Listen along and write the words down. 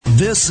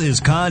This is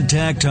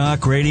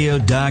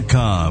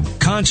ContactTalkRadio.com.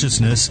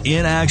 Consciousness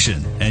in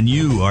action. And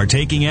you are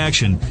taking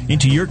action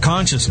into your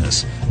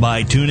consciousness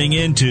by tuning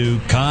into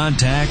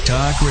Contact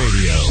Talk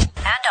Radio.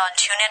 And on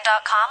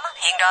TuneIn.com,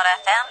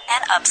 Hing.fm,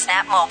 and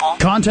UpSnap Mobile.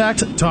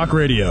 Contact Talk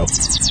Radio.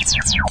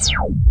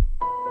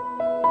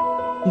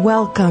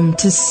 Welcome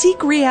to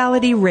Seek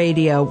Reality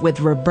Radio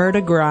with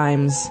Roberta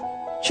Grimes.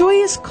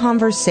 Joyous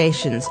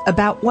conversations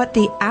about what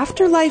the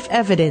afterlife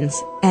evidence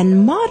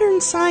and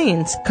modern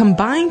science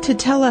combine to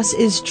tell us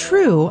is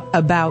true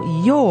about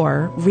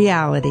your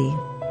reality.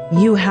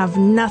 You have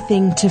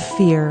nothing to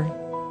fear.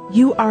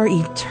 You are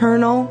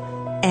eternal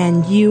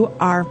and you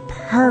are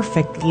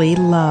perfectly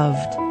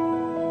loved.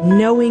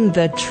 Knowing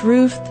the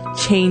truth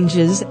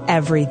changes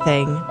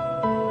everything.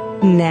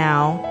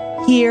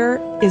 Now, here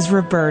is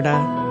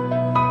Roberta.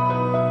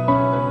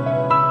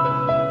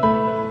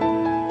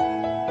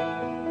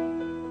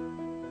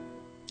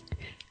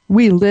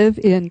 We live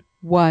in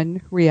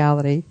one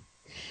reality.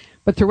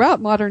 But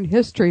throughout modern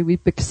history,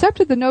 we've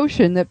accepted the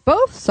notion that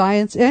both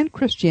science and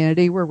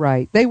Christianity were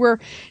right. They were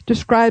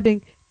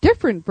describing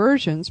different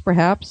versions,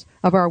 perhaps,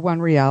 of our one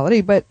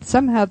reality, but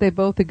somehow they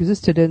both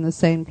existed in the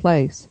same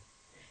place.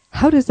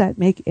 How does that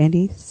make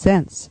any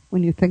sense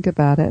when you think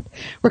about it?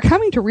 We're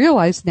coming to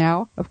realize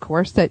now, of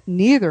course, that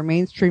neither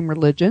mainstream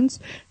religions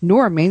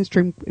nor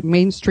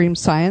mainstream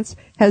science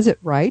has it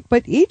right,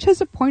 but each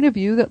has a point of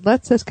view that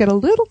lets us get a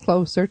little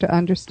closer to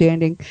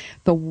understanding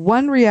the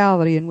one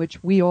reality in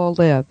which we all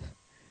live.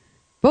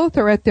 Both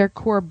are at their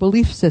core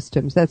belief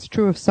systems. That's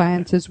true of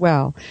science as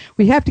well.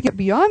 We have to get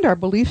beyond our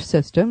belief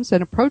systems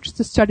and approach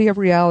the study of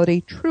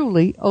reality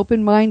truly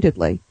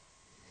open-mindedly.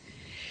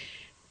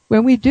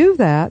 When we do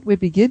that, we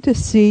begin to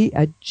see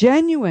a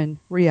genuine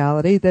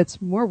reality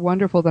that's more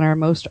wonderful than our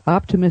most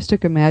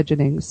optimistic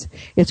imaginings.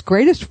 Its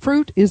greatest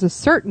fruit is a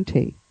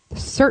certainty, the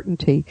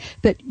certainty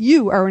that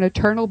you are an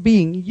eternal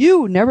being.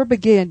 You never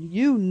begin.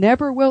 You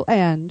never will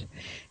end.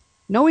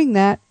 Knowing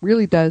that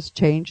really does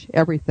change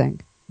everything.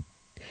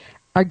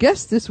 Our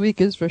guest this week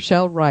is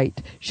Rochelle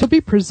Wright. She'll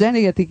be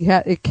presenting at the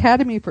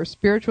Academy for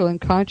Spiritual and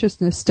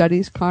Consciousness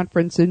Studies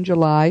Conference in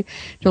July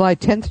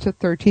 10th to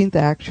 13th,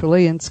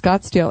 actually, in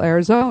Scottsdale,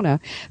 Arizona.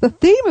 The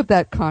theme of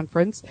that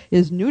conference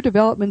is New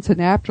Developments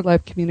in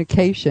Afterlife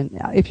Communication.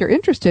 If you're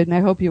interested, and I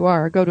hope you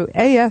are, go to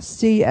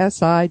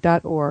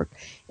ascsi.org.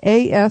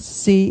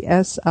 ascsi.org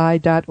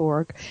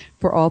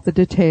for all the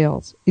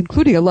details,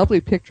 including a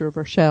lovely picture of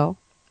Rochelle.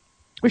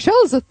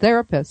 Rochelle is a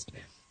therapist.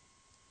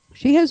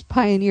 She has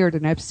pioneered,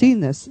 and I've seen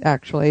this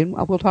actually,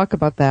 and we'll talk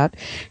about that.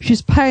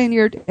 She's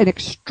pioneered an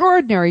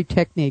extraordinary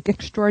technique,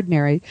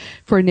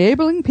 for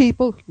enabling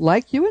people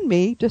like you and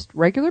me, just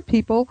regular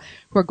people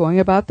who are going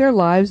about their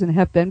lives and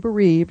have been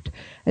bereaved,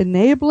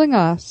 enabling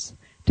us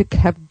to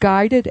have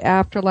guided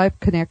afterlife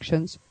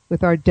connections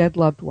with our dead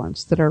loved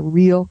ones that are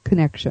real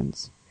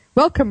connections.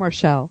 Welcome,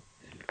 Rochelle.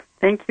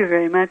 Thank you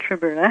very much,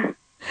 Roberta.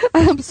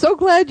 I'm so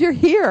glad you're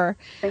here.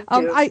 Thank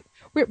you.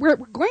 We're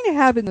going to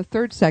have in the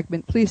third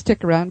segment, please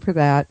stick around for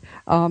that,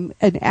 an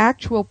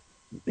actual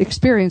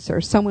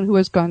experiencer, someone who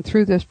has gone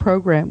through this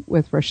program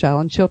with Rochelle,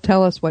 and she'll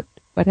tell us what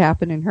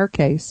happened in her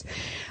case.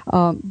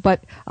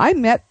 But I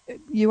met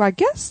you, I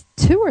guess,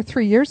 2 or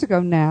 3 years ago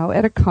now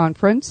at a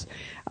conference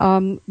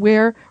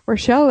where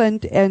Rochelle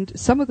and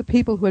some of the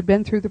people who had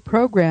been through the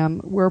program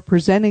were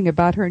presenting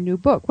about her new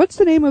book. What's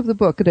the name of the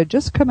book? It had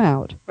just come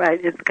out. Right,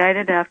 it's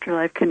Guided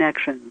Afterlife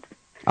Connections.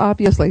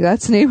 Obviously,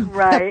 that's the name.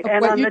 Right,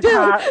 and what on you the do.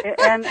 top,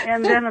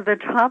 and then the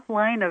top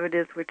line of it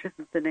is, which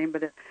isn't the name,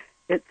 but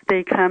it's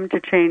they come to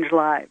change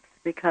lives,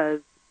 because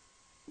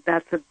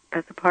that's a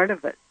part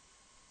of it.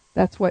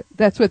 That's what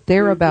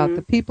they're about.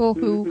 The people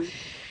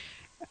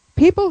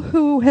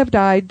who have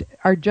died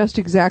are just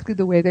exactly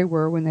the way they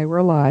were when they were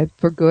alive,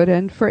 for good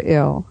and for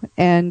ill,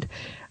 and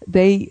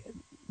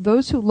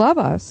those who love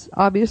us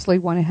obviously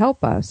want to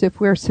help us. If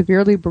we're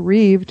severely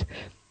bereaved,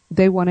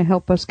 they want to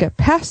help us get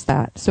past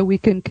that so we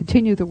can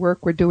continue the work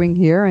we're doing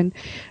here and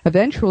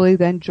eventually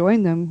then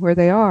join them where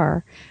they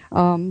are.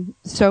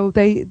 So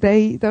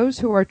those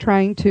who are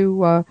trying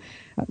to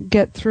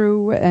get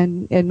through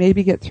and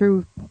maybe get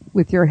through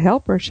with your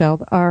help,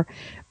 Rochelle, are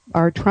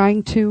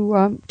trying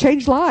to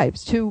change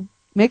lives, to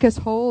make us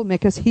whole,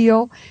 make us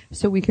heal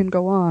so we can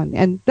go on.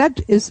 And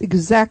that is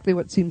exactly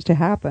what seems to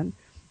happen.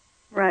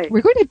 Right.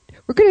 We're going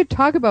to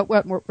talk about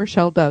what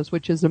Rochelle does,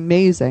 which is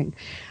amazing.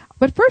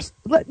 But first,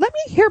 let me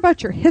hear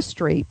about your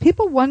history.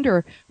 People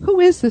wonder,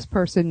 who is this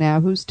person now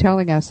who's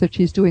telling us that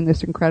she's doing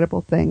this incredible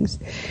things?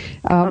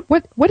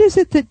 What is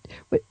it that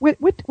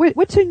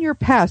what's in your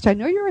past? I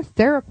know you're a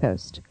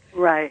therapist.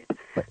 Right.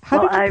 But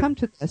how did you come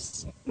to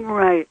this?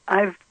 Right.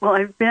 I've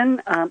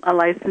been a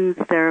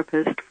licensed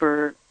therapist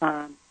for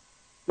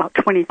about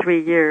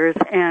 23 years,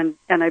 and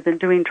I've been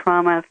doing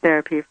trauma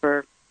therapy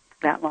for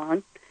that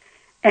long.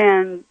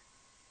 And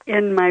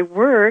in my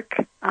work,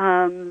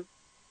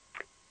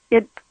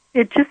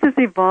 it just has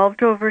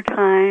evolved over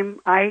time.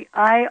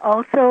 I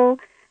also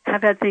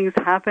have had things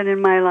happen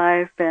in my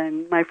life,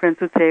 and my friends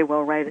would say,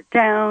 well, write it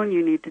down,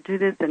 you need to do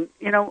this, and,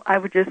 I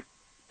would just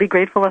be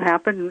grateful it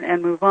happened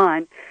and move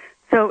on.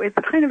 so it's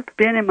kind of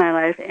been in my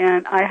life,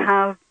 and I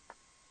have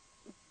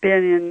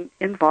been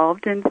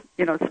involved in,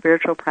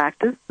 spiritual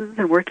practices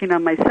and working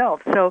on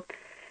myself. So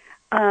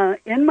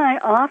in my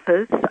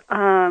office,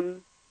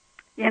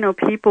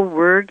 people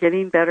were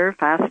getting better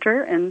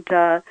faster, and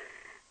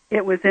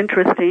it was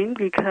interesting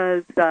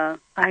because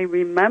I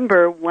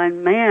remember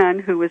one man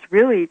who was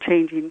really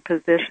changing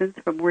positions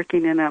from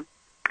working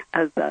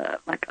as a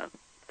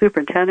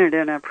superintendent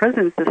in a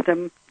prison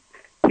system.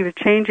 He was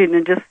changing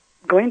and just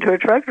going to a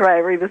truck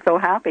driver. He was so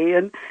happy.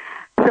 And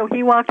so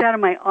he walked out of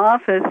my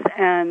office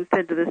and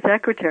said to the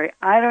secretary,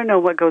 I don't know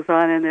what goes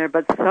on in there,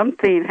 but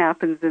something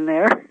happens in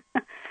there.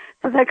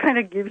 So that kind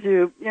of gives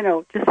you,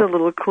 just a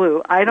little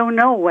clue. I don't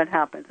know what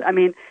happens. I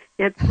mean,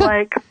 it's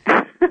like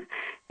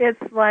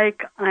it's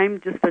like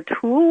I'm just a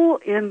tool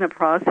in the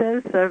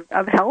process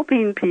of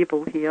helping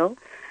people heal.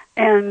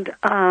 And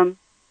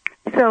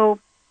so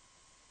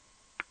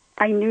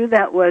I knew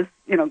that was,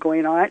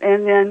 going on.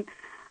 And then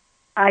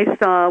I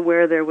saw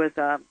where there was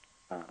a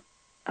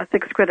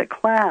 6th credit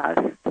class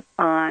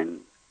on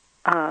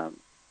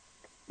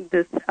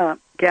this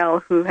gal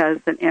who has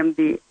an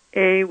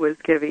MBA was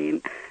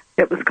giving.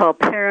 It was called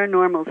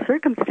Paranormal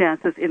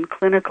Circumstances in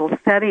Clinical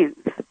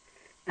Settings.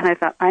 And I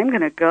thought, I'm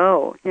going to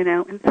go,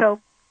 And so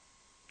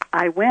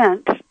I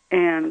went,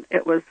 and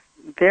it was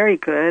very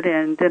good.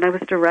 And then I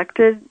was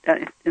directed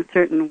in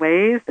certain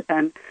ways,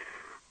 and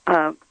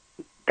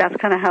that's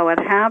kind of how it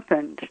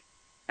happened.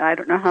 I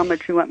don't know how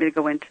much you want me to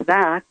go into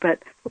that,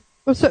 but...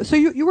 Well, so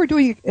you were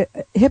doing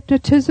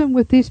hypnotism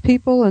with these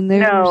people, and they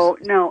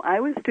No, I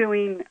was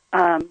doing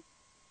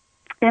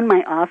in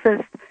my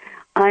office.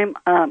 I'm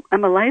a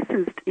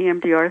licensed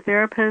EMDR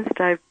therapist.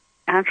 I've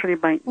actually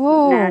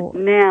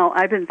now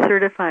I've been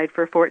certified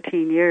for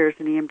 14 years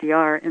in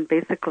EMDR, and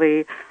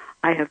basically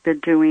I have been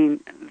doing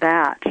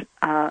that.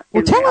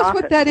 Well, tell us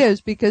what that is,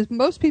 because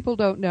most people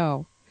don't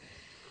know.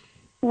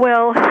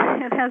 Well,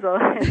 it has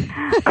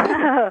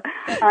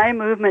eye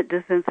movement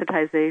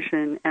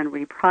desensitization and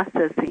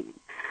reprocessing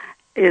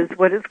is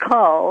what it's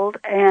called,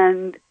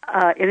 and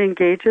it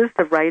engages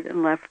the right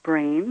and left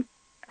brain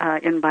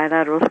in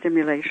bilateral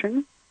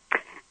stimulation,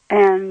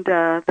 and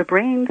the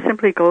brain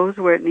simply goes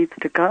where it needs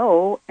to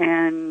go,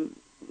 and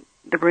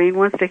the brain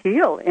wants to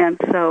heal. And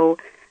so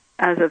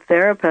as a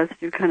therapist,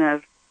 you're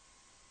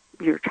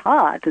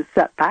taught to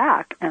step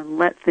back and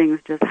let things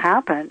just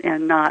happen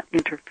and not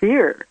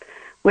interfere,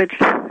 which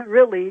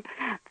really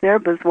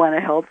therapists want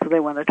to help, so they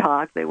want to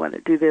talk, they want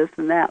to do this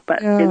and that.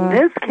 But in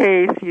this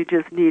case, you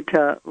just need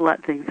to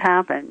let things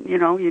happen. You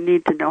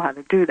need to know how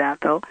to do that,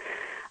 though.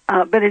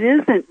 But it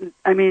isn't,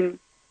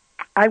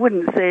 I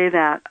wouldn't say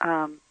that,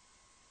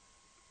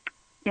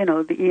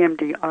 the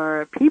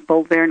EMDR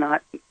people, they're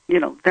not,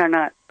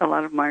 a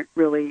lot of them aren't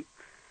really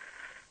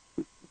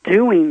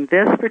doing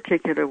this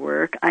particular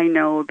work. I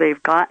know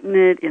they've gotten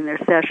it in their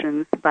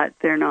sessions, but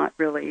they're not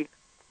really,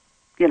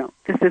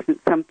 this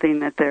isn't something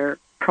that they're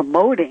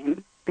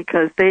promoting,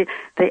 because they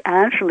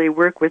actually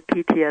work with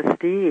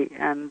PTSD,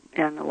 and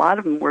a lot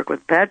of them work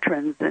with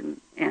veterans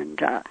and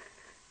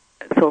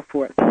so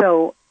forth.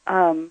 So,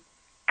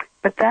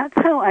 but that's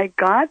how I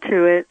got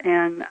to it,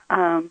 and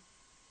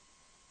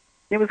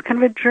it was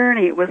kind of a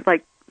journey. It was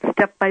like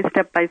step by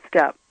step by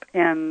step,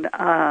 and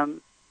I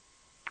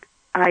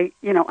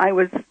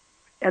was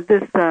at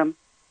this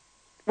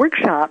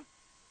workshop.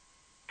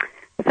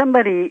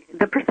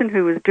 The person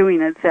who was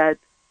doing it said,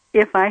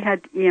 if I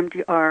had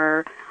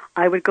EMDR,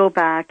 I would go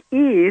back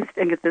east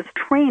and get this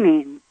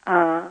training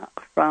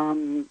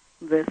from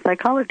the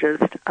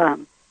psychologist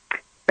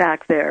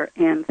back there.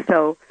 And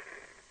so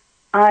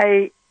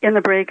in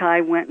the break,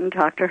 I went and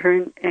talked to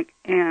her,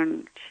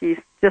 and she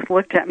just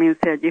looked at me and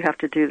said, you have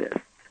to do this.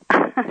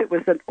 It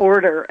was an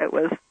order. It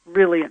was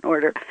really an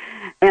order.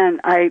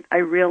 And I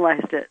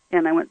realized it,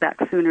 and I went back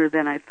sooner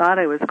than I thought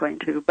I was going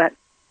to. But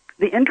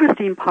the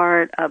interesting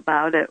part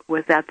about it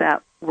was at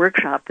that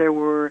workshop, there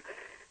were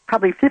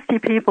probably 50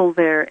 people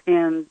there,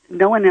 and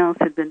no one else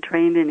had been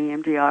trained in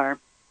EMDR.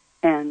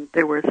 And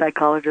there were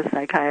psychologists,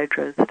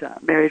 psychiatrists,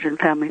 marriage and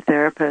family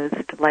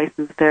therapists,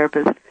 licensed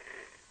therapists,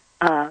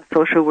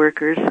 social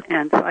workers.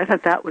 And so I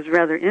thought that was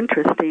rather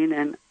interesting,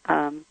 and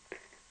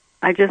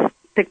I just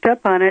picked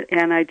up on it,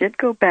 and I did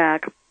go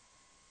back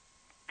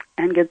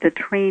and get the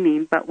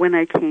training. But when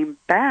I came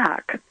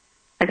back,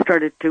 I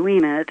started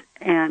doing it,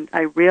 and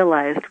I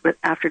realized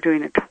after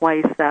doing it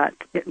twice that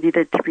it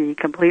needed to be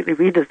completely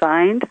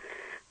redesigned,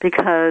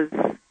 because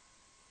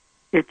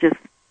it just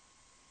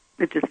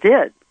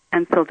did.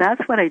 And so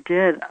that's what I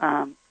did.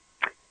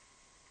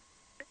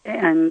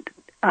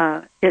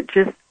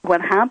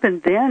 What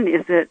happened then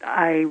is that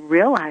I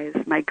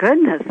realized, my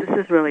goodness, this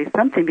is really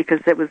something,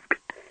 because it was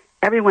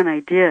everyone I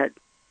did.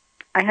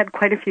 I had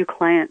quite a few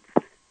clients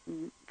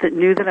that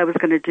knew that I was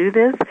going to do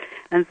this,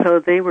 and so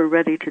they were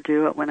ready to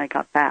do it when I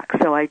got back.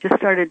 So I just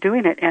started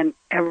doing it, and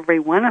every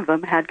one of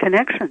them had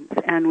connections,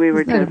 and we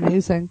were just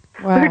amazing.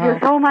 Wow. We were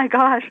just, oh my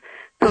gosh!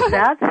 So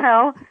that's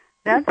how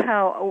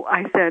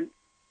I said,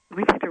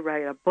 we need to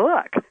write a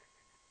book.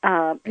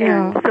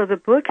 And so the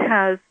book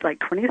has like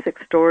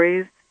 26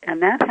 stories,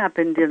 and that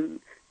happened in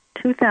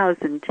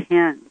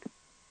 2010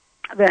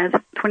 that has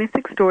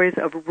 26 stories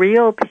of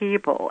real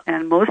people,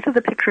 and most of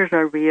the pictures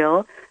are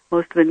real.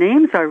 Most of the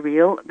names are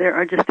real. There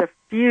are just a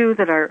few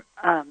that are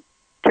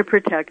to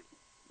protect,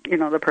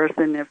 the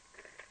person if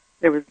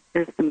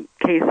there's some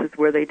cases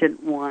where they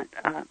didn't want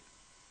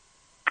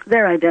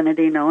their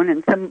identity known,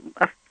 and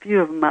a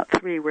few of them, about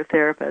 3, were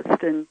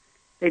therapists, and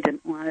they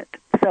didn't want it.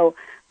 So,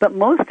 but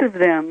most of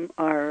them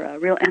are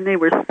real, and they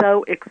were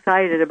so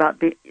excited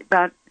about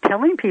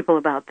telling people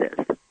about this.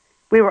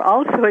 We were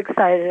all so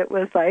excited. It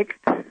was like,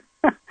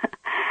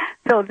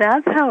 so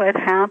that's how it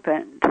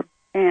happened.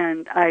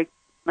 And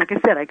like I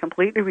said, I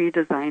completely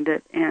redesigned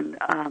it, and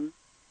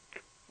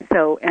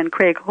and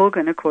Craig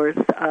Hogan, of course,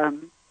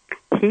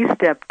 he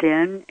stepped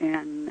in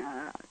and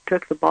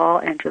took the ball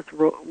and just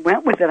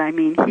went with it. I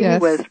mean, he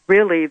was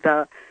really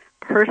the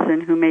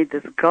person who made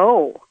this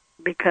go,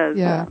 because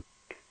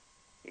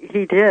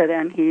he did,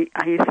 and he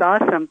saw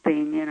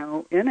something,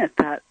 in it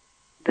that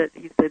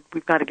he said,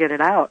 we've got to get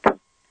it out.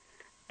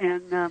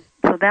 And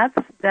so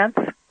that's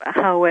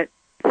how it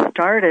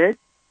started,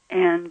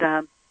 and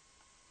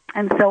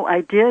so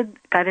I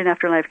got in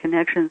Afterlife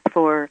Connections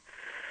for,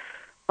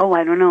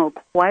 I don't know,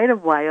 quite a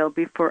while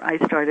before I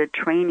started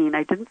training.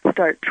 I didn't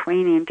start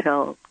training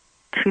till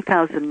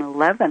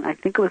 2011. I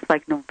think it was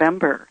like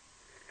November.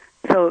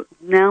 So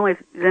now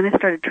then I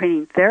started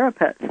training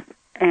therapists,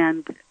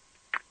 and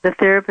the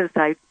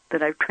therapists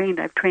that I've trained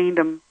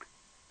them,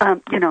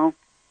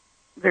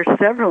 there's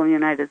several in the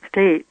United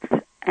States,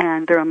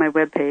 and they're on my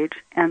webpage,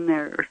 and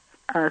there's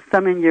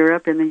some in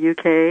Europe, in the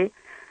UK,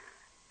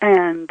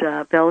 and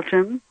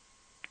Belgium,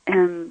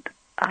 and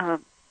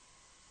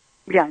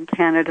in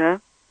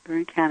Canada. They're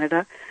in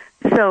Canada.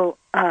 So,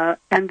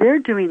 and they're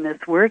doing this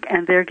work,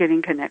 and they're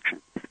getting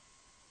connections.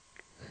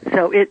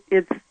 So it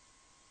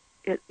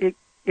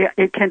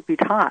can be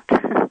taught.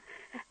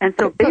 And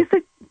so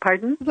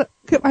pardon?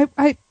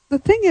 The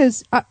thing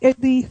is,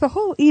 the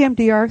whole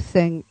EMDR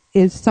thing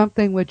is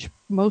something which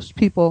most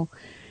people,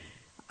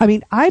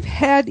 I've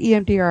had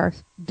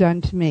EMDR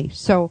done to me.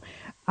 So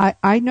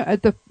I know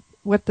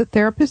what the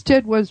therapist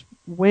did was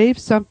wave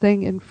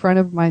something in front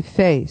of my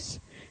face,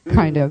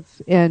 kind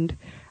of. And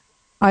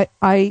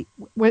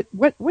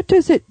what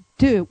does it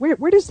do?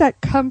 Where does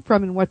that come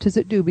from, and what does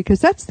it do? Because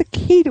that's the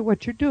key to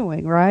what you're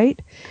doing, right?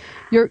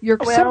 You're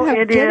somehow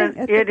getting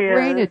at the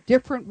brain a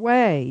different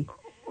way.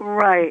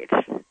 Right.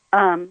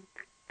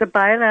 The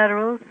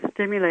bilateral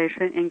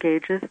stimulation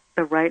engages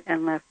the right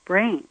and left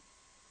brain.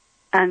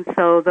 And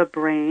so the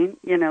brain,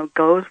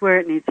 goes where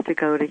it needs to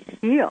go to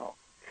heal.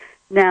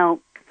 Now,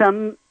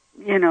 some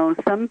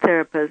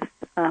therapists,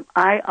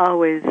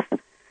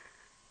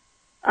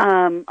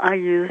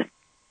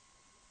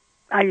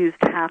 I used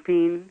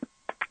tapping,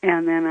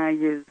 and then I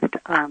used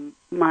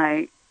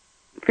my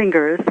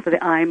fingers for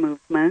the eye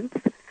movements.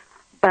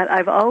 But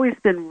I've always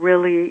been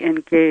really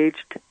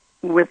engaged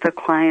with the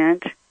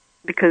client,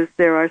 because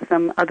there are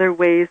some other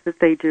ways that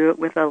they do it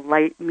with a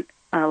light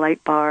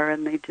bar,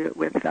 and they do it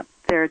with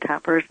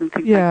TheraTappers and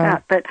things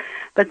like that.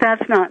 But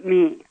that's not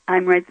me.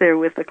 I'm right there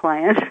with the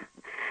client.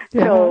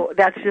 Yeah. So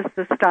that's just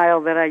the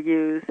style that I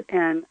use.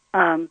 And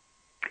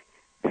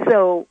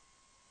so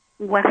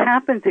what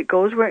happens, it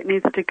goes where it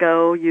needs to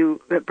go.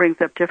 It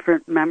brings up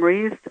different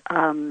memories,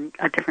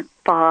 a different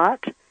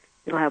thought.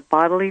 You'll have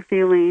bodily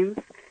feelings.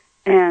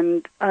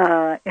 And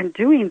in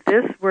doing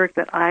this work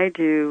that I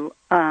do,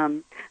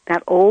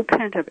 that old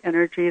pent-up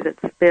energy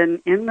that's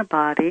been in the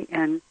body,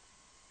 and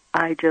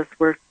I just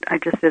did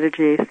a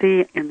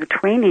GAC in the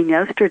training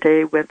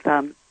yesterday with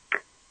a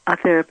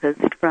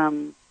therapist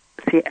from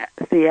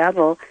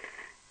Seattle,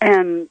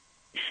 and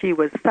she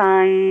was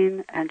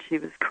sighing and she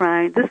was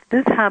crying.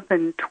 This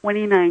happened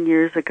 29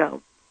 years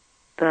ago,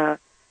 the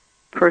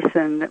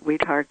person that we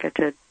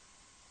targeted,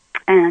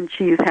 and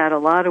she's had a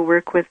lot of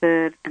work with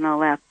it and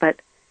all that,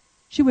 but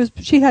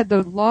she had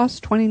the loss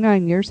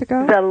 29 years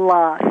ago? The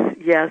loss,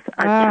 yes.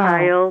 A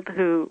child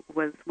who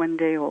was 1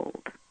 day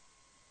old.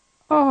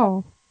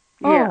 Oh.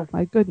 Yes. Oh,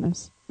 my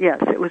goodness.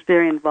 Yes, it was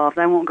very involved.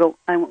 I won't go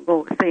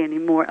say any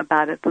more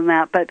about it than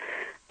that, but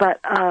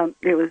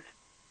it was,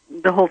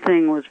 the whole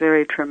thing was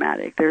very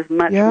traumatic. There's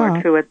much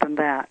more to it than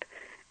that.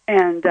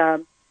 And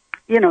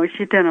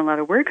she'd done a lot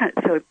of work on it.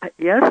 So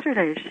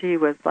yesterday she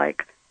was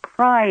like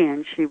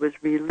crying, she was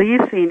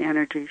releasing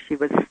energy, she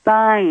was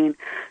sighing.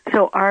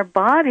 So our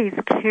bodies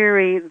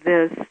carry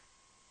this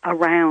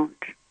around.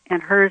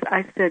 And hers,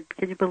 I said,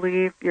 can you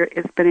believe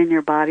it's been in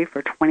your body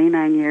for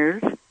 29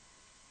 years?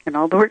 And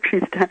all the work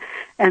she's done.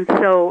 And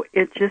so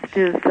it just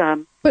is...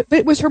 But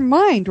it was her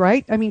mind,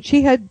 right?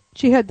 She had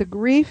the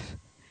grief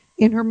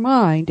in her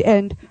mind.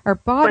 And our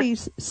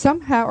bodies,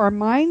 somehow, our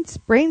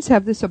brains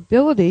have this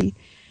ability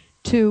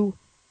to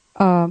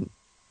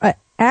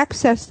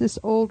access this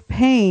old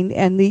pain,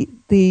 and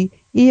the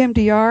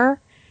EMDR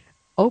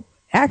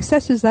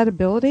accesses that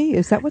ability.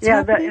 Is that what's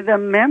happening? The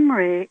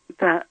memory,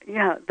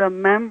 the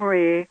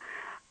memory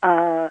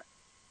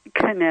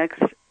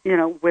connects,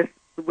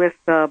 with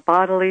the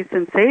bodily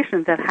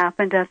sensations that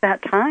happened at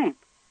that time,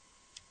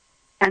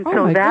 and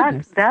so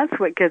that's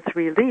what gets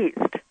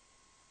released.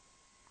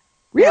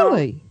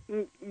 Really?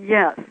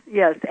 Yes.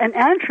 And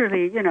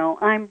actually,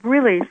 I'm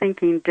really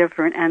thinking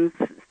different and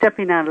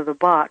stepping out of the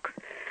box,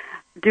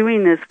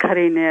 doing this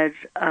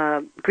cutting-edge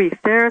grief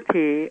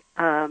therapy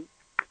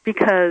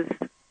because,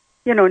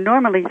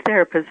 normally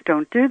therapists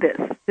don't do this.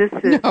 This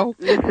is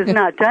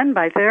not done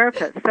by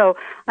therapists. So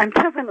I'm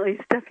definitely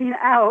stepping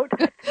out,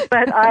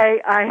 but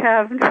I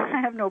have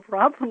no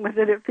problem with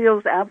it. It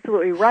feels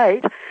absolutely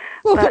right.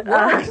 Well, but, it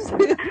works.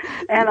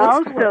 And That's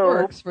also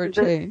what works for a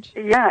change.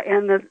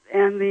 And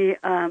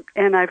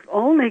I've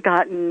only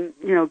gotten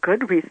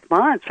good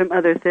response from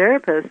other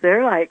therapists.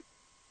 They're like,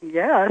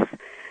 yes.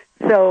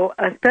 So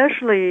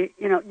especially,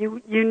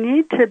 you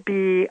need to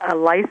be a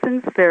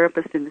licensed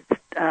therapist in the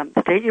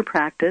state you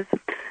practice.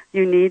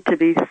 You need to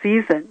be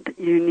seasoned.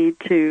 You need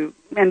to,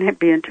 and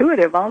be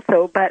intuitive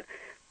also, but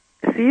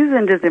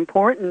seasoned is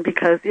important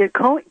because it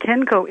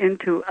can go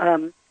into,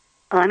 on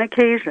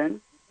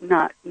occasion,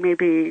 not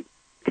maybe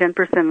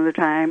 10% of the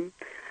time,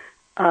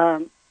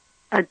 a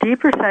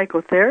deeper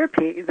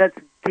psychotherapy that's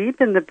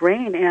deep in the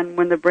brain. And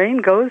when the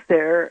brain goes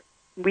there,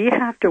 we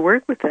have to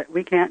work with it.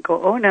 We can't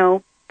go, oh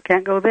no,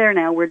 can't go there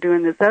now, we're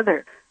doing this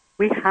other.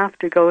 We have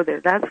to go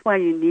there. That's why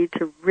you need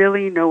to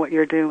really know what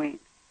you're doing.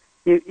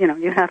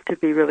 You have to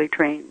be really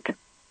trained.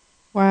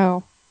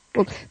 Wow.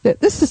 Well,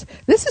 this is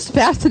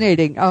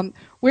fascinating.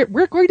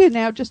 We're going to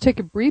now just take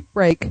a brief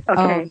break.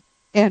 Okay.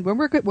 And when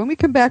we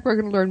come back, we're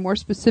going to learn more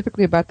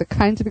specifically about the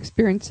kinds of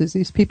experiences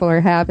these people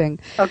are having.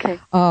 Okay.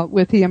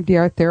 With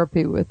EMDR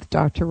therapy with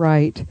Dr.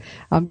 Wright.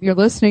 You're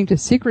listening to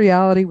Seek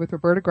Reality with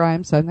Roberta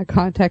Grimes on the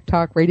Contact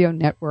Talk Radio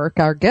Network.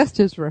 Our guest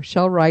is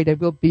Rochelle Wright,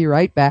 and we'll be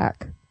right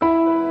back.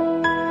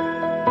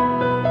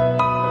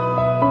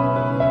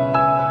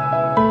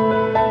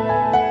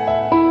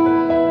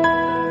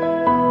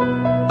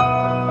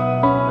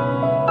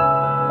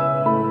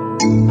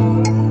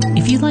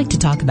 If you'd like to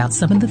talk about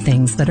some of the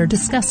things that are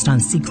discussed on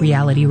Seek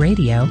Reality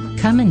Radio,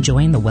 come and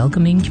join the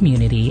welcoming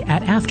community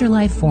at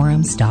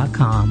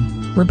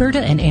AfterlifeForums.com. Roberta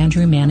and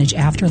Andrew manage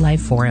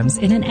Afterlife Forums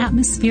in an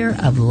atmosphere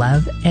of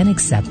love and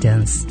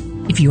acceptance.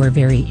 If you are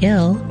very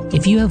ill,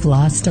 if you have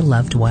lost a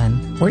loved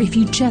one, or if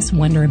you just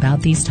wonder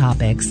about these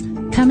topics,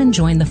 come and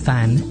join the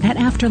fun at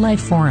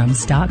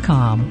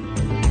AfterlifeForums.com.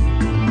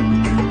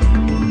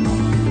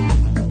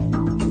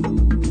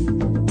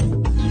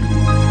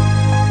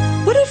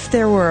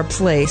 There were a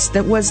place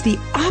that was the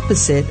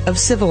opposite of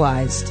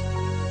civilized?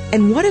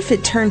 And what if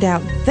it turned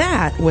out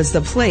that was the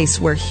place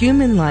where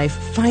human life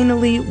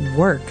finally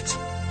worked?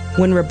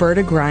 When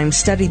Roberta Grimes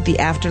studied the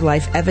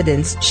afterlife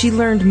evidence, she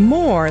learned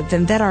more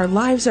than that our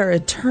lives are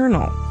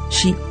eternal.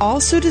 She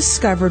also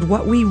discovered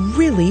what we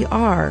really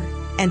are.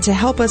 And to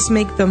help us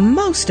make the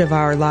most of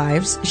our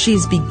lives,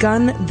 she's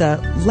begun the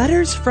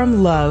Letters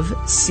from Love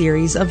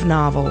series of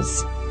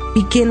novels.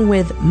 Begin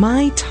with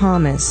My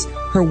Thomas,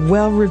 her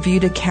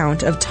well-reviewed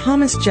account of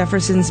Thomas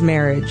Jefferson's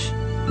marriage.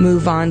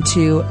 Move on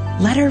to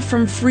Letter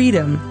from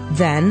Freedom,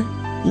 then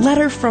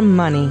Letter from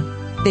Money.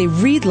 They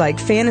read like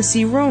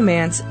fantasy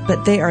romance,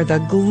 but they are the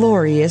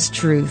glorious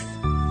truth.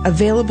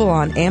 Available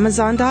on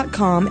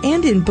Amazon.com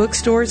and in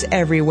bookstores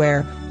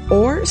everywhere.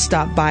 Or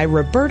stop by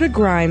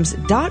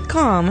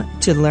RobertaGrimes.com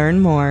to learn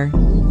more.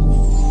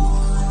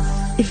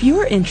 If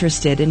you're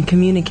interested in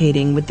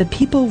communicating with the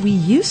people we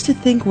used to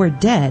think were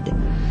dead,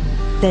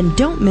 then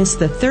don't miss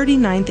the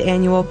 39th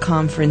Annual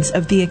Conference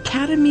of the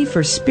Academy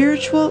for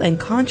Spiritual and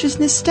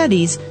Consciousness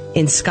Studies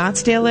in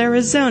Scottsdale,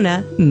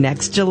 Arizona,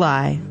 next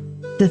July.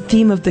 The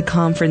theme of the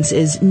conference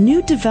is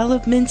New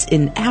Developments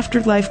in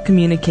Afterlife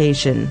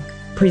Communication.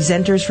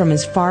 Presenters from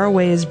as far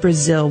away as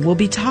Brazil will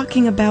be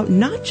talking about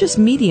not just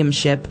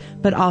mediumship,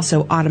 but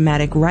also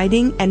automatic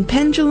writing and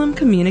pendulum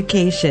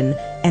communication,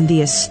 and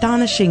the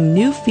astonishing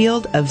new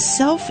field of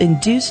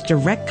self-induced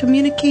direct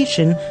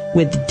communication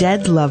with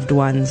dead loved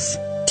ones.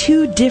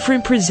 2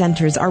 different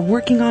presenters are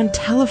working on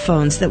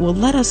telephones that will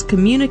let us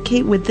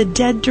communicate with the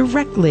dead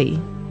directly.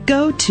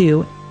 Go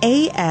to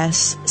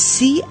ASCSI.org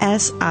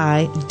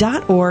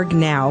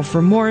now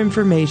for more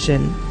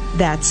information.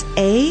 That's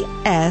ASCSI.org.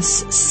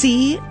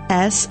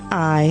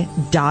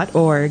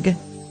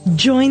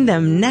 Join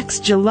them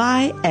next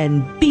July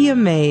and be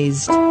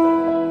amazed.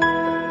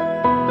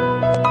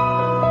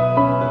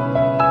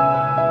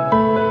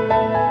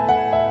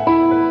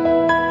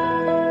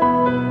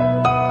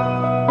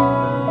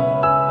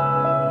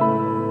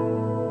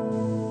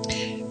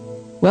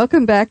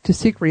 Welcome back to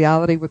Seek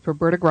Reality with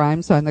Roberta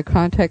Grimes on the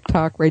Contact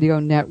Talk Radio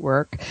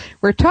Network.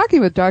 We're talking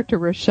with Dr.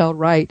 Rochelle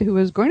Wright, who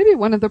is going to be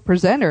one of the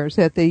presenters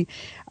at the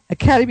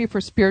Academy for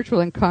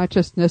Spiritual and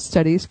Consciousness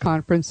Studies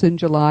Conference in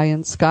July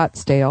in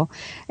Scottsdale.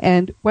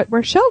 And what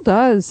Rochelle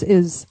does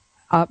is,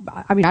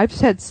 I've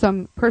had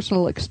some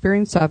personal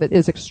experience of it,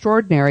 is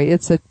extraordinary.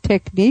 It's a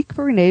technique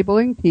for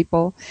enabling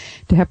people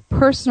to have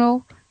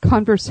personal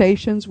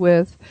conversations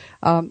with,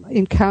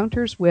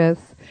 encounters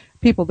with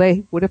people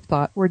they would have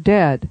thought were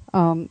dead.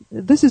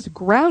 This is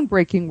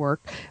groundbreaking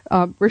work.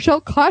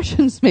 Rochelle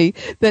cautions me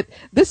that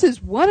this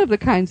is one of the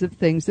kinds of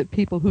things that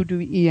people who do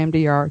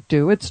EMDR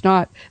do. It's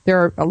not, there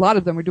are a lot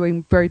of them are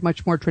doing very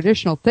much more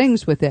traditional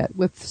things with it,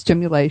 with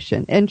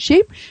stimulation. And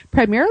she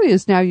primarily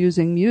is now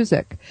using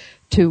music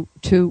to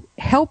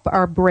help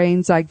our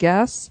brains, I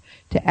guess,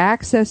 to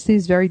access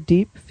these very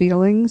deep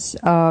feelings,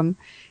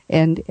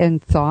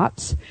 and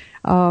thoughts.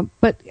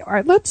 But all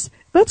right, let's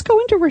go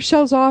into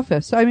Rochelle's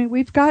office. I mean,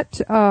 we've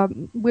got,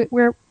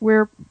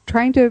 we're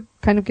trying to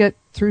kind of get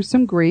through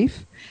some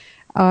grief.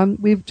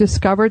 We've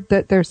discovered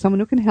that there's someone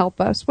who can help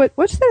us.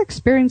 What's that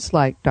experience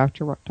like,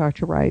 Dr.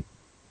 Wright?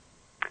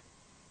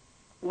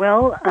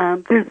 Well,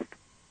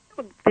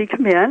 they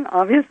come in,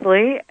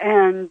 obviously,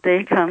 and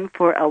they come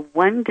for a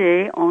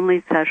one-day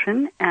only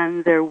session,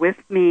 and they're with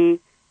me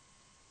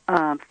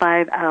 5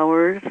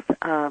 hours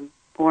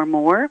or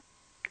more.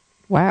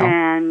 Wow.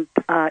 And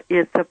I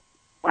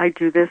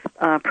do this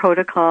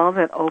protocol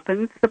that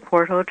opens the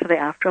portal to the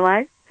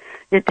afterlife.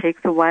 It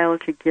takes a while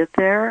to get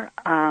there,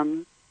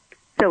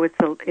 so it's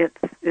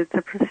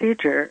a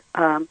procedure.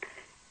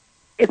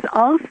 It's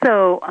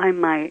also, I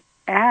might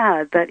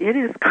add, that it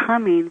is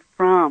coming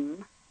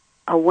from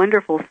a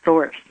wonderful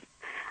source,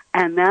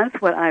 and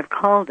that's what I've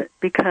called it,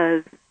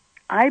 because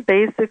I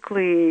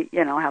basically,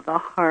 have the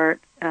heart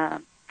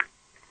and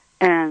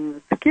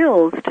the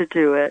skills to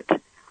do it,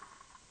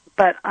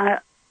 but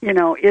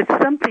it's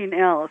something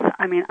else.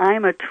 I mean,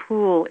 I'm a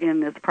tool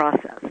in this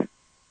process.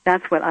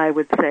 That's what I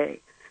would say.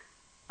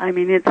 I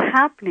mean, it's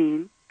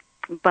happening,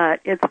 but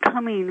it's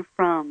coming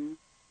from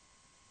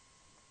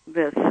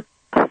this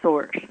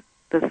source,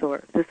 the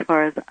source, as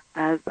far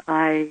as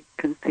I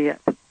can see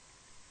it.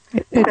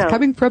 It's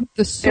coming from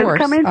the source.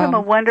 It's coming from a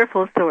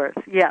wonderful source.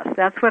 Yes,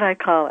 that's what I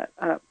call it.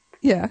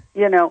 Yeah.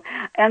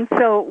 And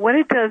so what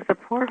it does, the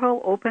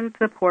protocol opens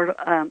the portal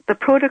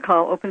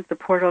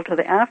to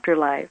the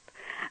afterlife.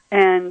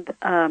 And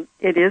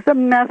it is a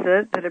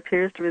method that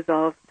appears to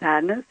resolve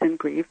sadness and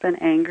grief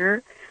and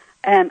anger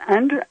and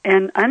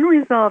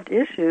unresolved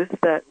issues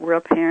that were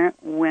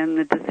apparent when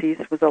the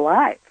deceased was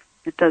alive.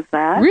 It does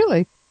that.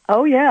 Really?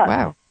 Oh, yeah.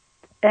 Wow.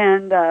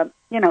 And,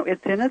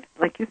 it's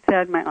like you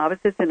said, my office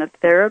is in a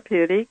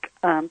therapeutic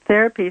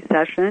therapy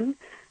session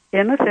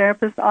in the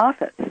therapist's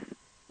office,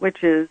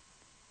 which is,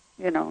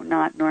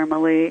 not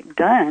normally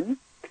done.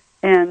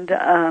 And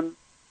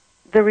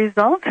the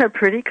results are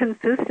pretty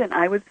consistent.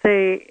 I would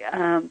say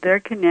they're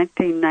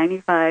connecting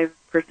 95%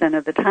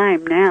 of the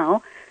time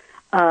now.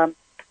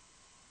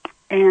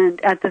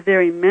 And at the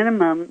very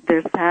minimum,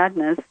 their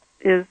sadness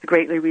is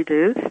greatly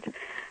reduced.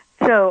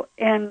 So,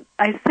 and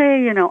I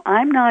say,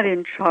 I'm not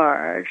in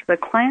charge. The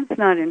client's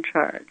not in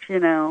charge,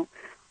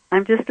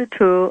 I'm just a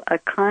tool, a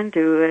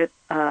conduit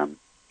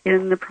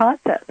in the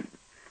process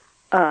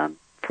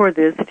for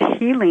this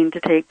healing to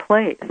take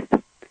place.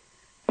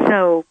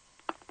 So,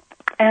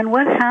 and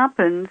what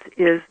happens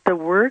is the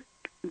work,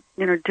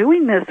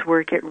 doing this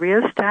work, it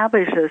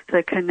reestablishes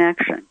the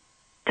connection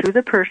to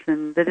the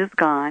person that is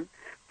gone,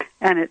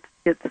 and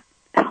it's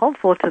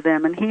helpful to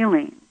them in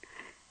healing.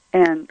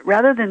 And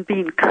rather than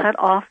being cut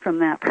off from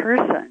that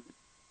person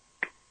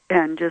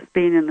and just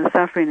being in the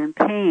suffering and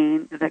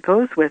pain that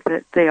goes with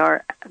it,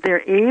 they're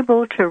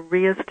able to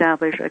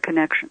reestablish a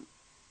connection.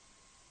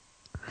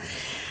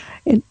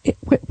 And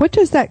what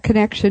does that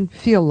connection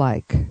feel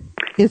like?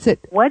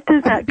 What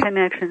does that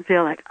connection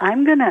feel like? What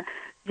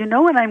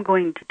I'm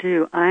going to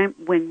do?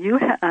 When you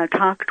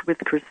talked with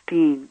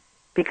Christine,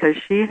 because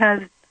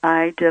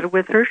I did it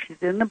with her.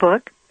 She's in the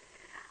book,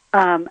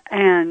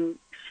 and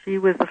she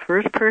was the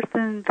first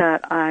person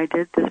that I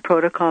did this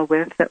protocol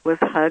with that was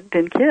hugged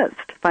and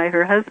kissed by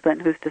her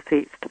husband, who's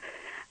deceased.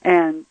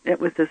 And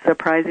it was as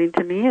surprising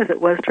to me as it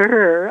was to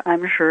her,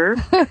 I'm sure.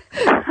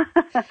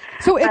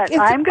 So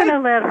I'm going to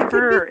let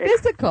her...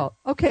 physical.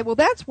 Okay, well,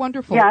 that's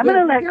wonderful. Yeah, I'm going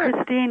to let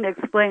Christine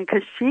explain,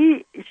 because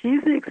she's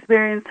the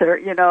experiencer,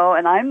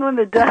 and I'm the one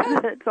that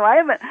does it. So I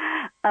haven't,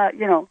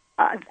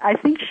 I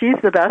think she's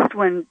the best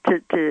one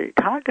to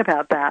talk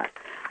about that.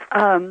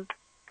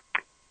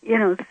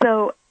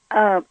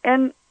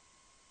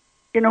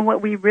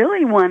 What we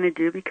really want to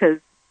do, because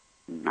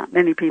not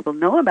many people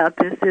know about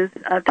this, is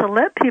to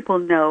let people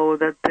know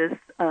that this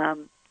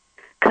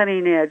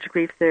cutting-edge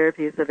grief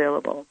therapy is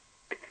available.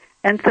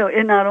 And so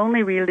it not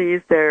only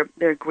relieves their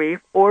grief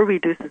or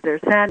reduces their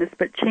sadness,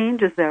 but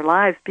changes their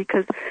lives,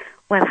 because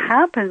what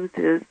happens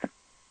is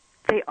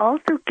they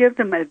also give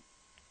them,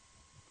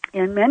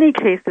 in many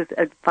cases,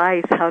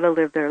 advice how to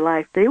live their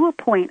life. They will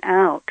point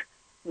out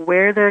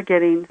where they're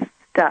getting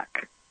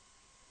stuck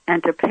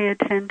and to pay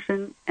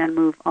attention and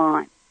move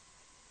on.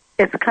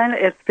 It's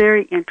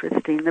very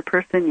interesting. The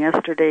person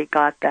yesterday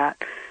got that.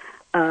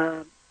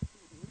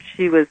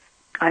 She was,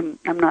 I'm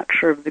not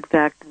sure of the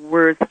exact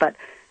words, but,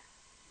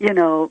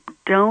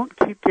 don't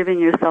keep giving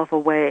yourself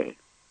away.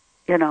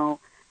 In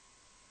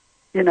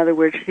other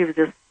words, she was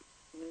just,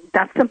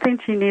 that's something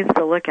she needs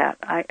to look at.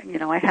 I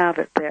have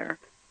it there.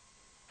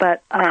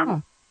 But, they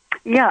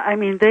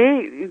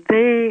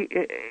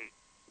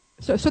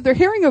So they're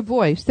hearing a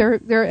voice. They're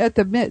at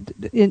the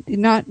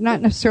not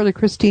necessarily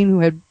Christine, who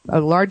had a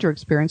larger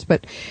experience,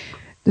 but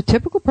the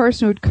typical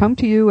person who would come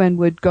to you and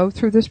would go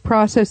through this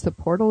process. The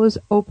portal is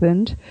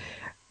opened.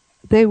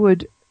 They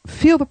would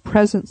feel the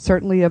presence,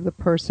 certainly, of the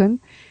person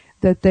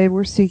that they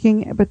were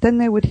seeking, but then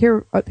they would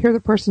hear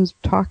the person's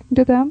talking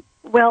to them.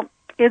 Well,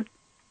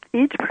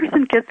 each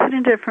person gets it in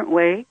a different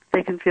way.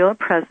 They can feel a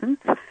presence.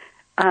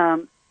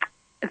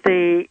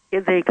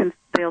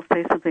 They'll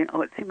say something.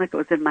 Oh, it seemed like it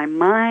was in my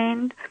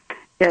mind.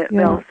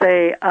 They'll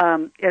say,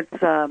 I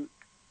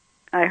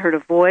heard a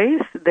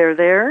voice. They're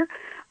there.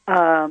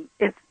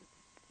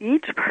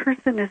 Each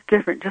person is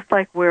different, just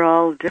like we're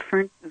all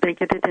different. They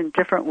get it in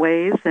different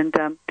ways, and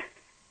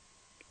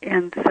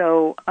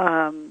so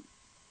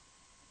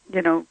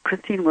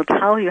Christine will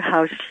tell you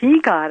how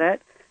she got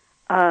it.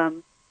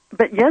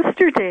 But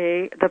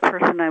yesterday, the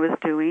person I was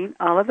doing,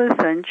 all of a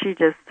sudden, she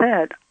just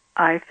said,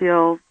 "I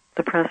feel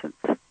the presence."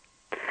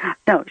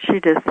 No, she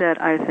just said,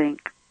 "I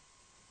think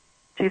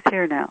she's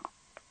here now."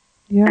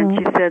 Yeah. And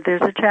she said,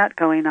 "There's a chat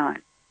going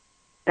on."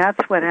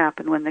 That's what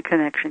happened when the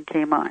connection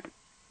came on.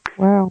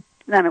 Wow.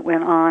 Then it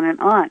went on and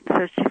on.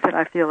 So she said,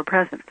 "I feel the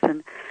presence."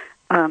 And,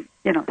 so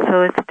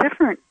it's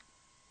different.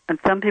 And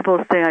some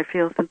people say, "I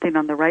feel something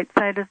on the right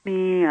side of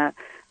me."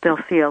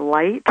 They'll see a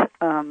light.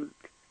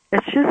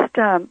 It's just,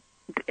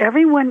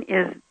 everyone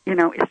is,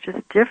 it's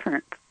just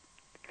different.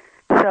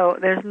 So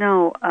there's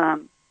no...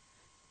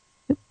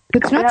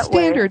 It's not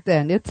standard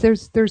then.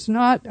 There's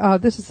not,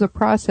 this is a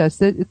process.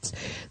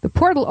 The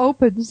portal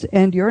opens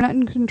and you're not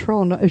in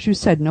control. No, as you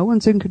said, no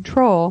one's in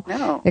control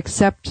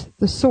except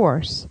the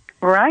source.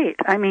 Right.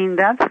 I mean,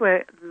 that's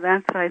what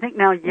I think.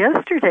 Now,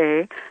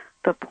 yesterday,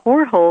 the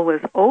porthole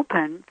was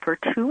open for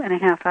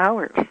 2.5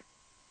 hours.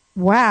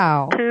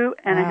 Wow.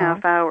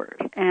 2.5 hours.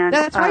 And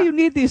that's why you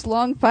need these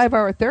long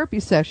 5-hour therapy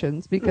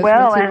sessions, because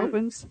once it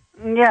opens.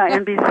 Yeah,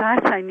 and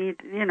besides, I need,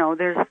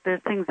 there's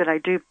things that I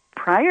do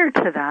prior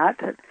to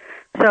that.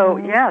 So,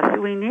 yes,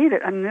 we need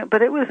it. I mean,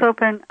 but it was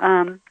open,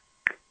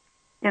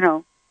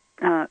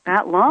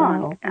 that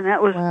long. Wow. And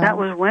that was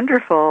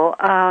wonderful.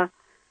 I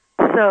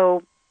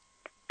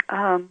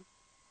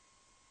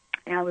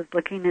was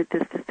looking at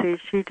this to see,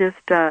 she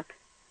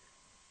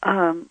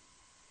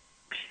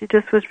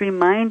just was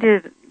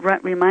reminded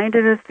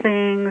of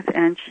things,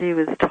 and she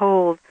was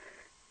told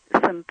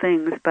some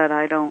things, but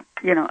I don't,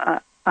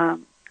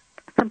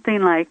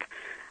 something like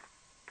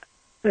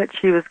that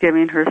she was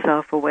giving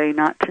herself away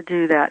not to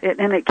do that.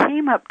 And it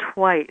came up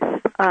twice.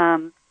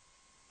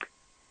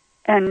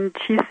 And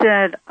she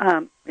said,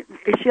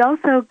 she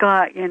also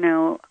got,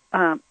 when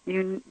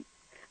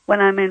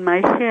I'm in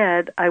my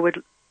head,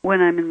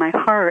 when I'm in my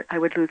heart, I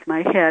would lose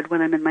my head.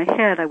 When I'm in my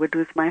head, I would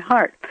lose my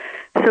heart.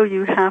 So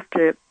you have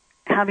to,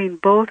 having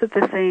both at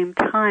the same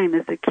time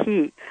is the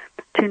key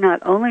to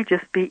not only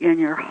just be in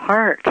your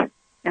heart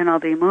and all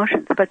the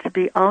emotions, but to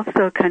be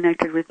also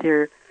connected with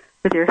your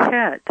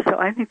head. So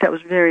I think that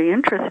was very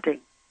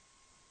interesting.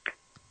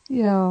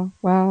 Yeah,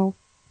 wow.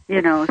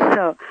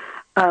 So,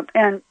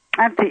 and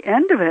at the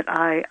end of it,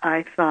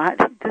 I thought,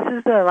 this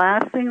is the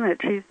last thing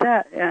that she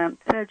said.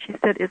 She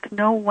said, "It's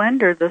no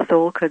wonder the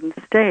soul couldn't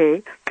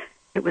stay.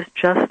 It was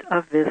just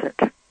a visit."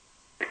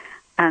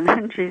 And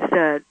then she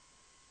said,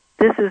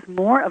 "This is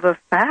more of a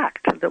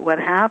fact that what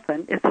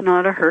happened, it's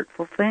not a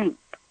hurtful thing."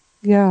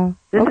 Yeah.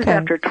 This is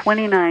after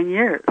 29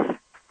 years.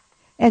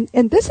 And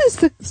this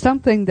is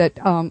something that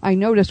I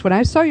noticed when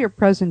I saw your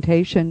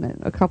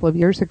presentation a couple of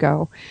years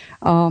ago.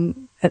 There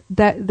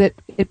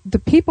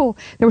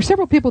were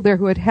several people there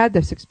who had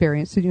this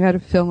experience, and you had a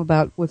film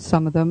with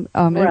some of them.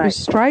 Right. It was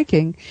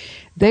striking.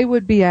 They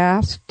would be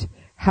asked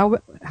how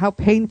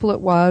painful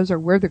it was or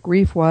where the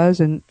grief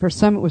was, and for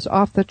some it was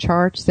off the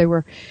charts. They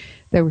were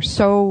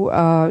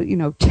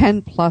so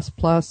 10 plus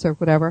or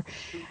whatever.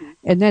 Mm-hmm.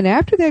 And then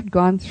after they'd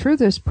gone through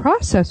this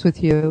process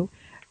with you,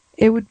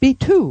 it would be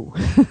 2.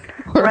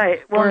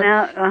 Right. Well,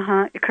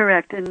 now,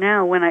 correct. And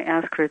now when I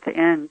asked her at the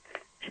end,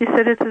 she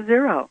said it's a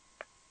 0.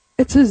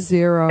 It's a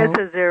 0. It's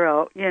a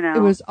 0,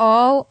 It was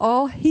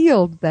all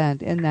healed then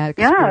in that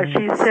experience. Yeah,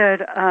 she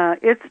said,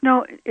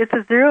 it's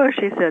a 0,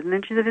 she said. And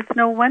then she said, "It's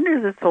no wonder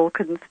the soul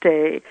couldn't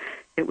stay.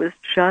 It was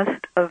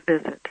just a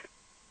visit."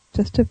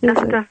 Just a visit.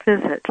 Just a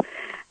visit.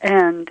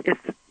 And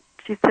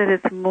she said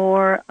it's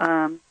more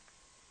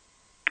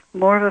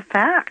of a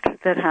fact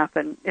that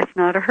happened. It's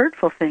not a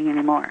hurtful thing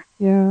anymore.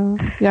 Yeah.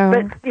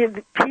 But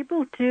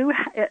people do,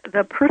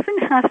 the person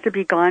has to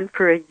be gone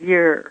for a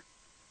year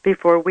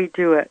before we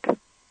do it,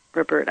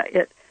 Roberta.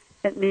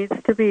 It needs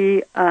to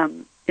be,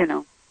 it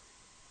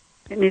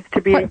needs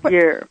to be a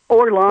year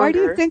or longer. Why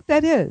do you think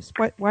that is?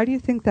 Why do you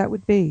think that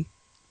would be?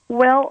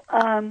 Well,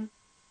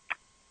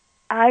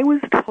 I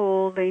was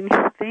told they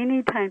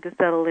need time to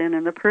settle in,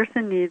 and the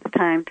person needs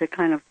time to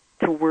kind of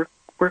to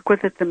work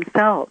with it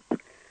themselves.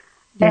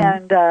 Yeah.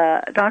 And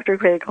Dr.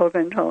 Craig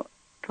Hogan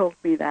told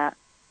me that.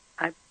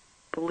 I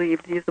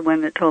believe he's the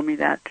one that told me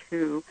that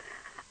too.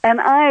 And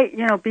I,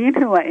 being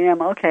who I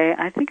am, I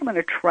think I'm going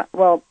to try.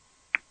 Well,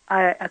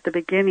 at the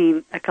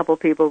beginning, a couple of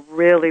people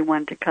really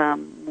wanted to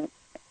come.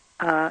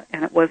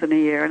 and it wasn't a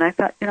year. And I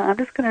thought, I'm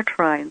just going to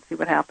try and see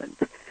what happens.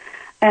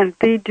 And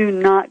they do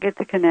not get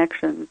the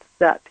connections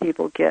that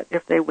people get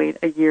if they wait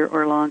a year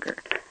or longer.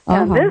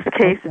 Now, in this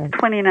case, it's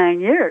 29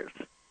 years.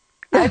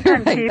 I've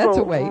done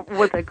people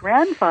with a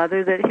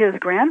grandfather that his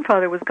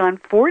grandfather was gone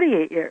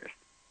 48 years.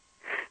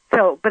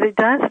 So, but it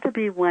does to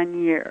be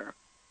 1 year.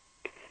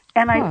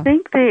 And I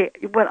think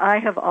what I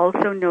have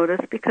also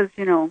noticed, because,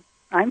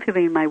 I'm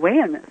feeling my way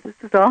in this. This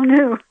is all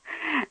new.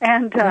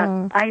 And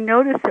I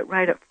noticed that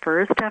right at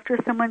first, after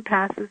someone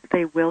passes,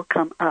 they will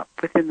come up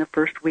within the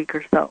first week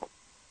or so.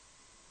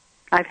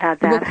 I've had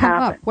that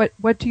happen.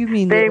 What do you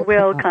mean? They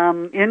will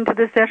come into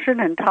the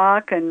session and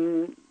talk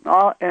and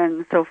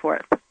so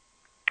forth.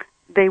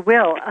 They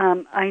will.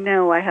 I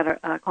know I had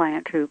a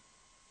client who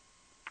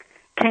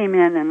came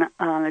in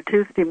on a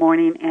Tuesday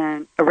morning,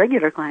 and a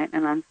regular client,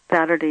 and on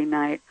Saturday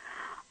night,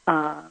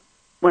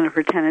 one of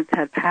her tenants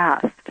had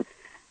passed,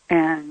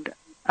 and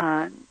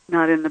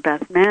not in the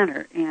best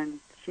manner, and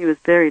she was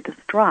very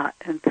distraught.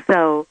 And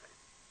so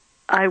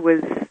I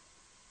was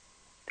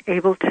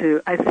able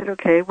to, I said,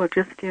 okay, well,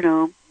 just,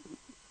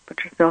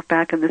 put yourself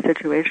back in the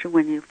situation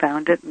when you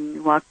found it and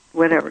you walked,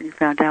 whatever you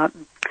found out.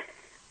 And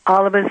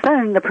all of a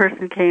sudden, the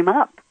person came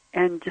up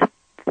and just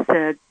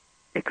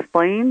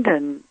explained,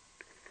 and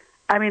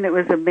I mean, it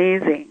was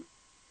amazing.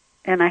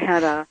 And I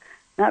had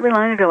not very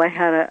long ago,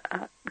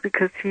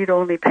 because he'd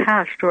only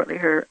passed shortly,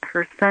 her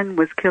son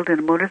was killed in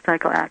a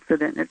motorcycle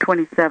accident at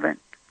 27,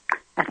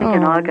 I think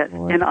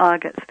in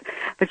August.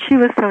 But she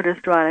was so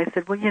distraught. I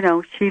said,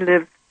 well, she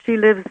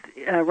lives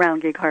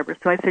around Gig Harbor.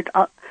 So I said,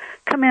 I'll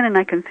come in and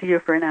I can see you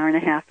for an hour and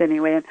a half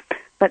anyway.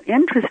 But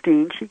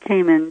interesting, she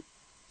came in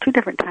 2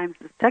 different times.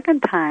 The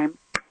second time,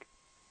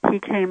 he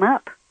came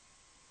up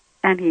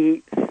and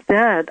he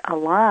said a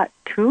lot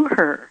to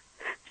her.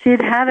 She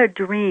had had a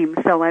dream,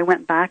 so I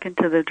went back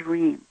into the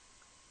dream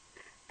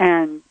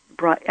and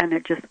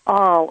it just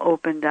all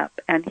opened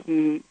up. And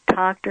he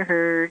talked to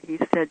her. He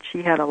said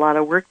she had a lot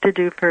of work to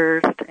do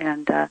first,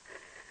 and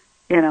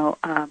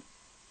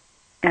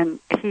and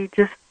he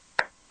just,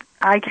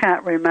 I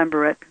can't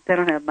remember it because I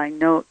don't have my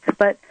notes,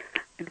 but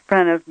in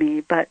front of me.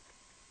 But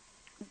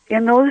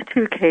in those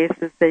 2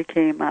 cases, they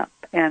came up,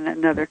 and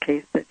another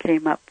case that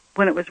came up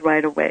when it was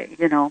right away,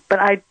 But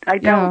I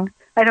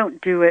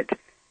don't do it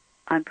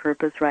on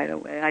purpose right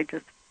away. It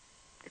just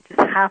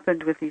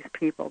happened with these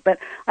people. But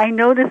I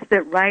noticed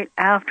that right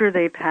after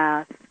they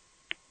pass,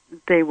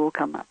 they will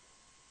come up.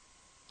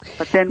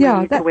 But then we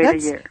need to wait a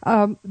year.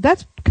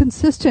 That's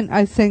consistent,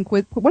 I think,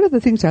 with one of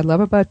the things I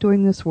love about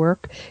doing this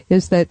work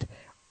is that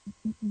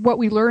what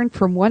we learn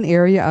from one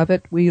area of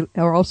it, we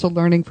are also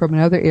learning from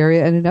another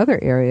area and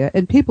another area.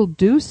 And people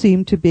do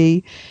seem to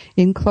be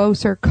in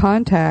closer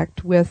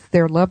contact with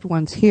their loved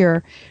ones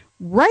here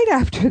right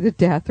after the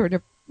death, or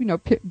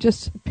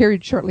just a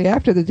period shortly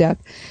after the death,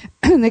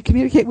 and they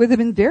communicate with them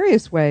in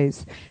various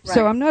ways. Right.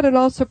 So I'm not at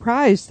all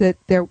surprised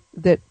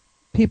that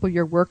people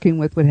you're working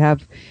with would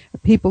have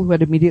people who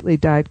had immediately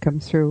died come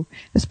through,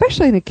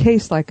 especially in a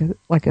case like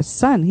a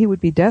son. He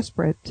would be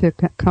desperate to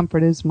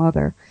comfort his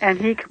mother. And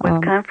he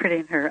was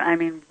comforting her. I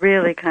mean,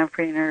 really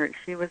comforting her.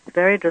 She was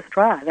very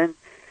distraught. And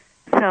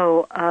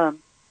so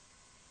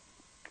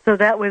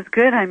that was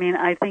good. I mean,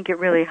 I think it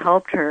really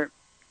helped her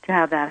to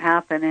have that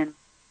happen. And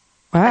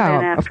wow,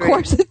 and then of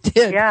course it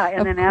did. Yeah,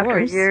 and then after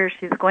a year,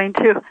 she's going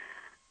to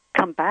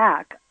come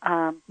back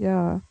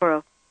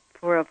for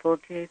a full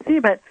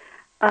GAC. But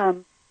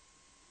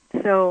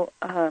so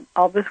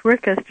all this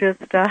work is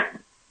just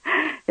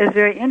is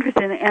very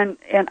interesting, and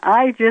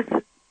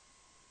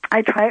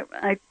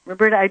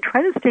Roberta, I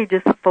try to stay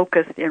just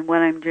focused in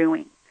what I'm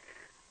doing.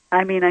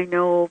 I mean, I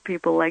know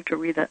people like to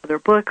read other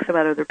books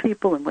about other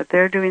people and what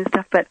they're doing and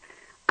stuff, but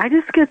I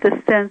just get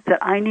the sense that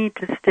I need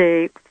to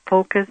stay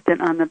focused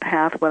and on the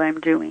path what I'm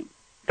doing.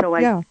 So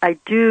I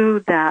do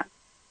that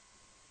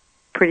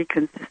pretty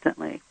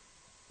consistently.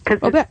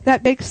 Well,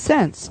 that makes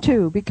sense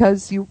too,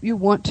 because you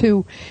want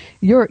to,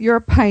 you're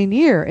a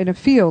pioneer in a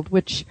field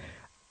which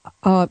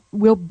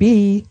will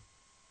be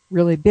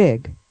really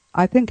big.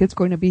 I think it's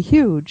going to be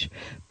huge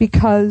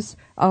because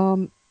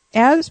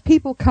as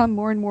people come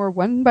more and more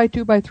 1 by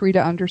 2 by 3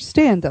 to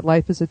understand that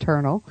life is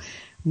eternal,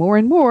 more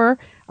and more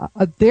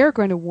they're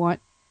going to want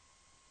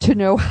to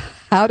know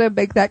how to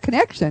make that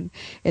connection,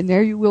 and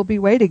there you will be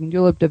waiting, and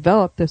you'll have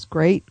developed this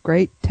great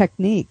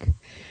technique.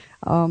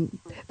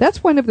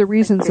 That's one of the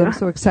reasons I'm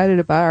so excited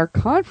about our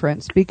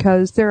conference,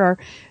 because there are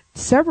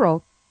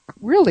several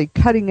really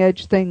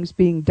cutting-edge things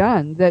being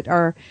done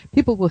that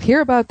people will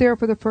hear about there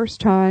for the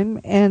first time,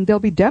 and they'll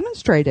be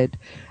demonstrated.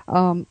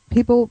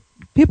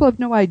 People have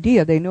no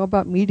idea. They know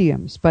about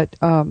mediums, but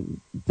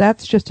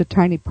that's just a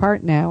tiny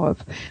part now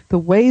of the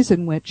ways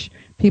in which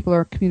people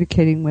are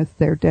communicating with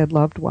their dead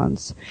loved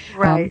ones.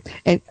 Right.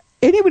 And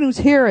anyone who's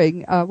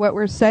hearing what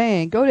we're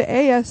saying, go to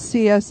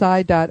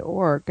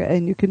ascsi.org,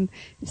 and you can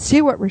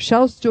see what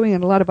Rochelle's doing,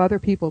 and a lot of other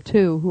people,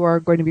 too, who are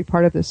going to be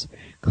part of this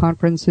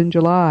conference in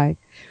July.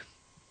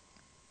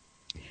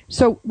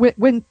 So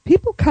when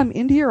people come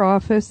into your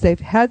office, they've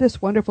had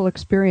this wonderful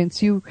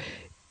experience, you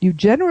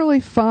generally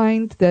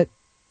find that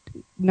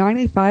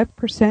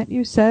 95%,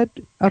 you said,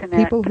 of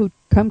Connect. people who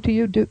come to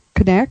you do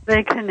connect?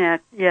 They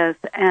connect, yes.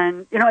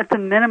 And, at the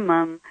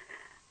minimum,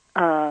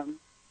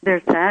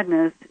 their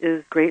sadness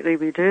is greatly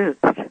reduced.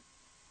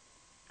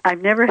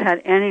 I've never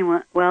had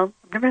anyone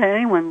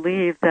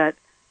leave that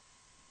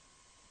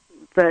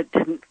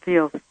didn't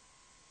feel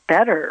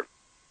better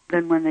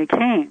than when they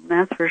came,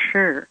 that's for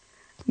sure.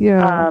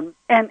 Yeah.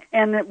 And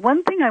the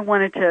one thing I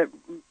wanted to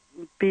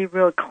be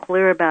real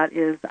clear about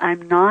is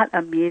I'm not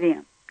a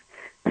medium.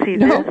 See,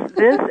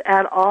 this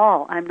at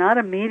all, I'm not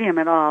a medium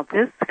at all.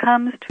 This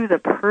comes to the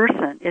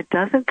person. It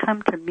doesn't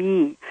come to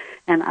me.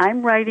 And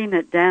I'm writing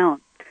it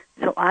down.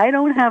 So I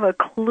don't have a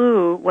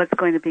clue what's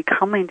going to be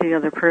coming to the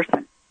other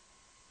person.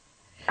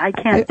 I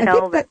can't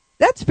tell them.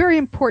 That's a very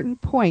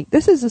important point.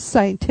 This is a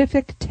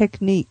scientific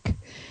technique.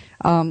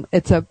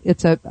 It's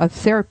a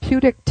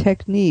therapeutic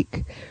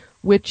technique,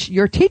 which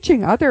you're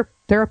teaching other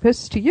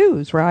therapists to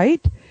use,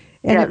 right?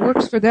 And yes. It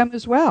works for them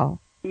as well.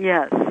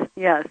 Yes.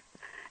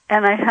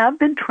 And I have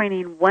been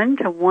training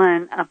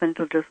one-to-one up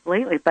until just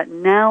lately, but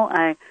now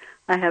I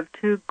have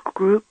two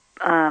group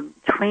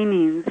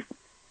trainings,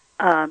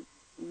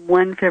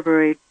 one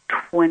February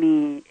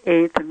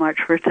 28th and March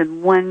 1st,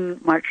 and one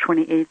March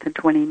 28th and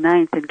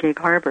 29th in Gig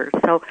Harbor.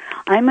 So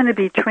I'm going to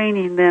be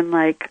training then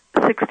like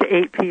 6 to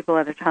 8 people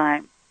at a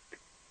time.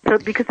 So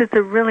because it's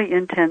a really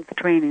intense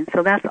training,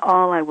 so that's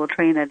all I will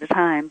train at a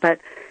time. But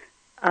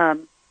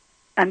I'm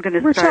going to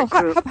Rochelle,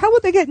 start. how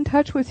would they get in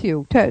touch with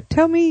you?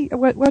 Tell me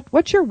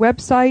what's your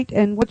website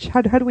and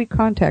how do we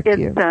contact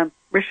you? It's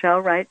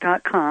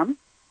RochelleWright.com.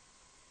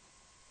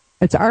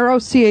 It's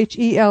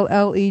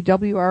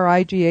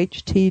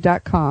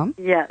RochelleWright.com.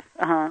 Yes,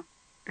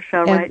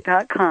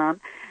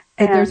 RochelleWright.com.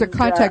 And there's a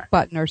contact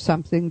button or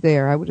something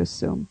there, I would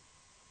assume.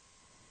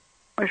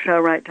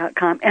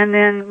 RochelleWright.com. And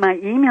then my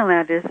email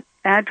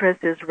address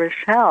is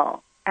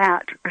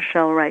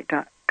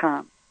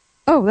Rochelle@RochelleWright.com.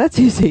 Oh, that's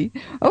easy.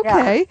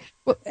 Okay. Yeah.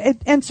 Well,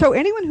 and so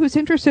anyone who's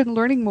interested in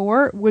learning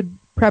more would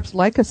perhaps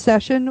like a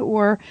session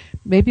or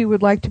maybe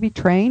would like to be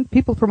trained.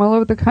 People from all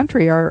over the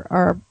country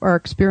are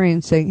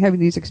having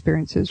these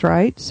experiences,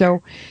 right?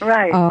 So,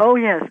 right. Oh,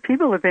 yes.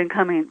 People have been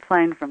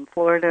flying from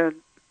Florida,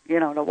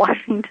 to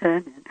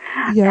Washington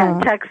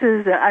and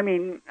Texas. I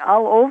mean,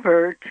 all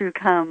over to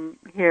come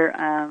here.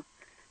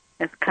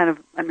 It's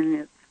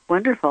it's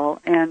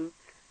wonderful. And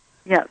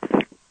yes.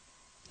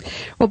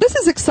 Well, this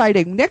is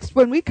exciting. Next,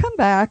 when we come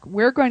back,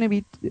 we're going to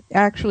be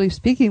actually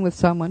speaking with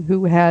someone who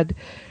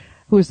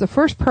was the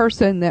first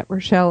person that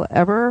Rochelle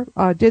ever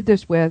did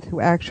this with, who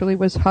actually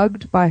was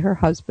hugged by her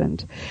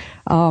husband.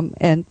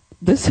 And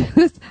this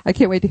I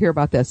can't wait to hear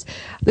about this.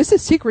 This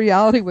is Seek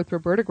Reality with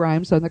Roberta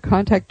Grimes on the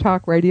Contact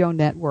Talk Radio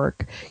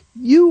Network.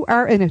 You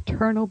are an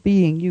eternal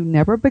being. You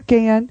never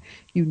began,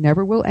 you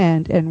never will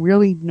end, and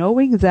really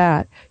knowing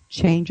that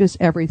changes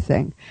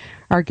everything.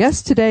 Our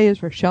guest today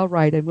is Rochelle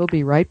Wright, and we'll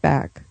be right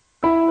back.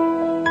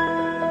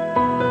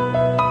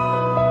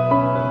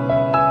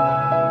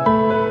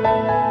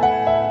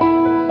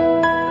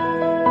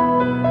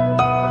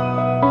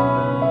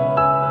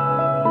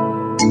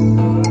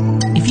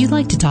 If you'd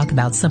like to talk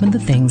about some of the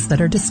things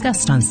that are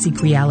discussed on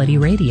Seek Reality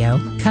Radio,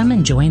 come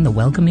and join the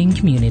welcoming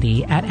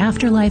community at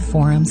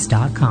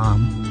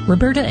AfterlifeForums.com.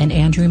 Roberta and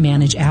Andrew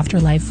manage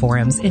Afterlife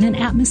Forums in an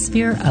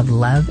atmosphere of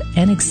love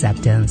and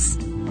acceptance.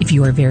 If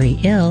you are very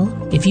ill,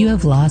 if you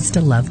have lost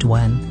a loved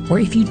one, or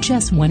if you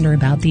just wonder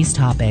about these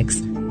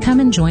topics, come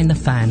and join the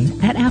fun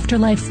at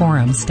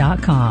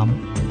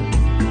AfterlifeForums.com.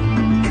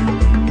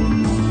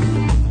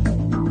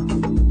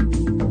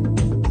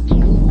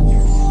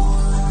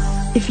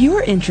 If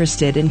you're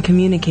interested in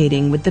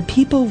communicating with the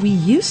people we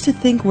used to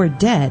think were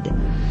dead,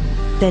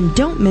 then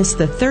don't miss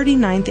the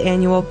 39th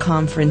Annual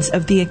Conference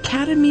of the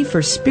Academy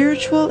for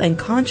Spiritual and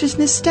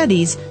Consciousness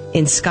Studies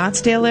in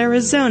Scottsdale,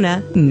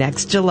 Arizona,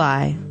 next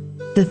July.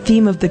 The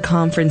theme of the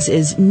conference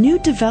is New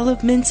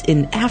Developments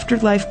in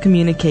Afterlife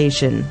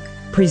Communication.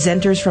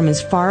 Presenters from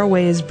as far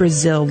away as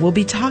Brazil will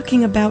be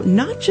talking about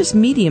not just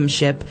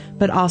mediumship,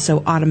 but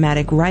also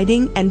automatic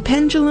writing and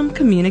pendulum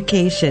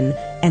communication,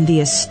 and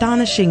the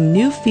astonishing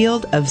new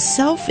field of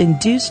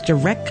self-induced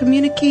direct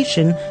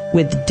communication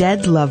with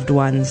dead loved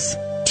ones.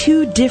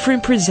 2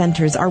 different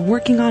presenters are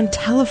working on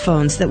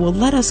telephones that will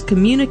let us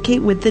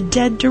communicate with the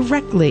dead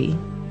directly.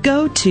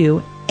 Go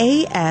to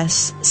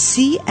ASCSI.org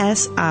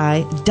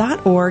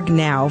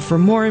now for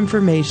more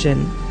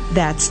information.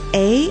 That's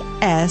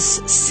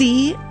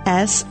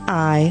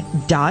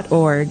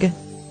ASCSI.org.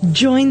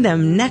 Join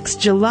them next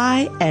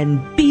July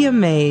and be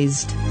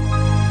amazed.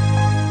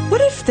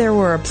 What if there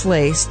were a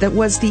place that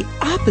was the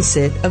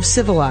opposite of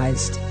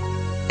civilized?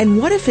 And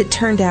what if it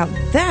turned out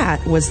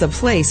that was the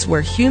place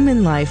where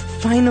human life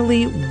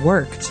finally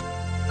worked?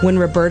 When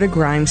Roberta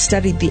Grimes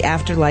studied the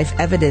afterlife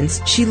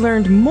evidence, she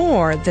learned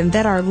more than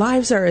that our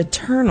lives are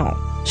eternal.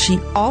 She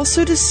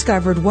also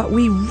discovered what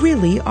we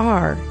really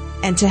are.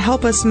 And to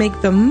help us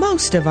make the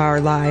most of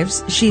our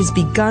lives, she's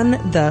begun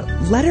the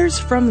Letters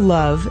from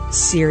Love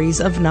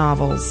series of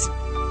novels.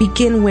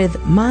 Begin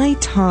with My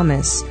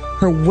Thomas,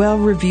 her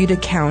well-reviewed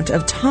account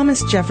of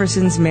Thomas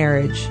Jefferson's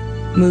marriage.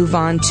 Move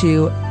on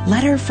to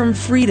Letter from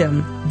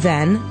Freedom,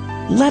 then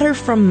Letter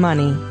from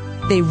Money.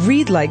 They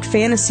read like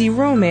fantasy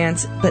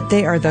romance, but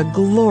they are the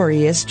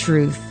glorious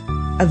truth.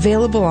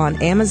 Available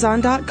on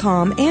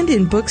Amazon.com and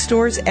in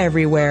bookstores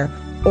everywhere.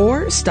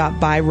 Or stop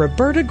by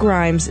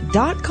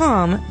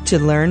RobertaGrimes.com to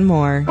learn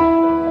more.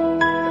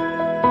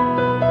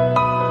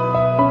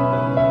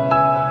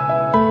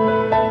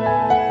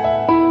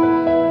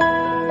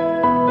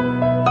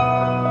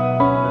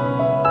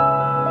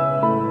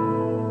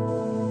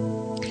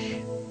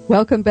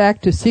 Welcome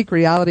back to Seek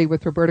Reality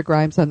with Roberta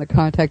Grimes on the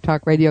Contact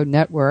Talk Radio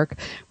Network.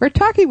 We're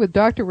talking with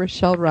Dr.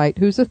 Rochelle Wright,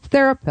 who's a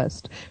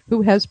therapist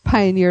who has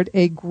pioneered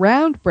a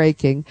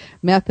groundbreaking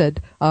method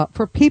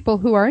for people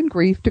who are in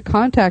grief to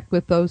contact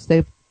with those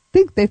they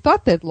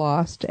thought they'd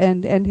lost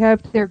and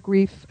have their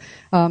grief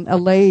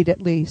allayed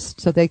at least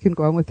so they can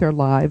go on with their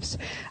lives.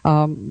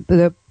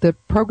 The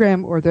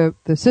program or the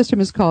system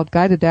is called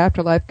Guided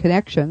Afterlife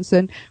Connections,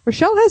 and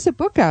Rochelle has a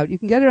book out. You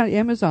can get it on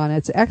Amazon.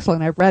 It's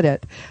excellent. I've read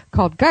it,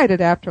 called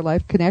Guided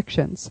Afterlife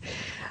Connections.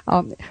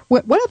 One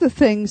of the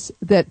things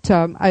that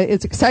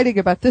is exciting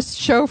about this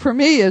show for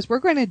me is we're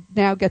going to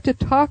now get to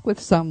talk with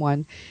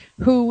someone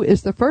who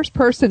is the first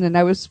person, and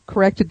I was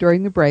corrected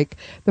during the break,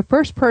 the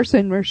first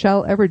person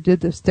Rochelle ever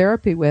did this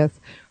therapy with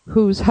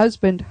whose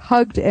husband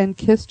hugged and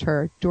kissed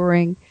her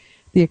during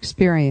the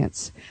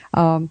experience.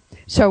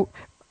 So,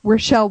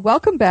 Rochelle,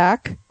 welcome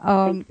back.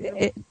 Why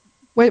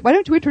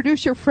don't you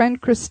introduce your friend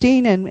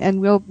Christine,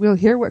 and we'll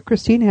hear what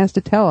Christine has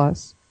to tell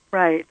us.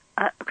 Right.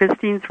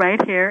 Christine's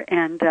right here,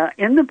 and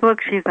in the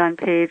book she's on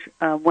page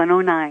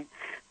 109.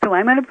 So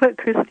I'm going to put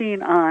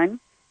Christine on,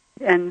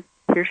 and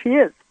here she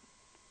is.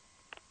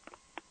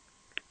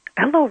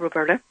 Hello,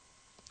 Roberta.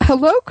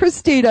 Hello,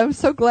 Christine. I'm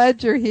so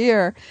glad you're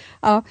here.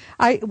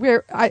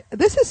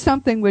 This is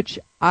something which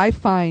I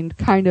find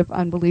kind of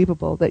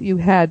unbelievable, that you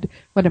had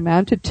what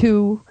amounted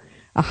to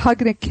a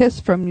hug and a kiss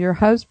from your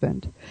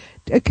husband.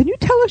 Can you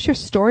tell us your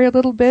story a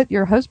little bit?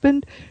 Your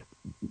husband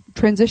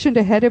transitioned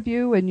ahead of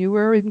you, and you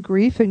were in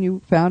grief, and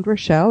you found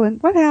Rochelle,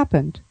 and what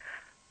happened?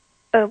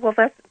 Well,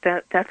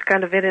 that's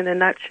kind of it in a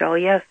nutshell.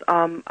 Yes,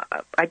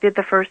 I did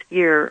the first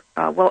year.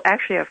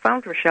 Actually, I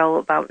found Rochelle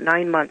about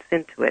 9 months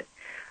into it,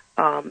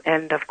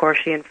 and of course,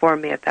 she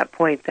informed me at that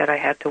point that I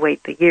had to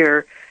wait the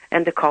year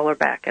and to call her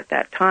back at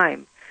that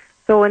time.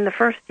 So, in the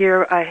first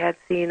year, I had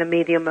seen a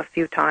medium a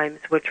few times,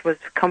 which was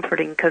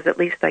comforting because at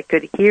least I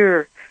could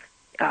hear,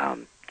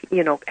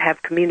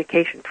 have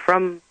communication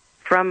from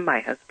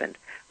my husband,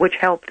 which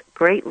helped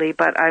greatly.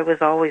 But I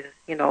was always,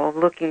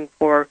 looking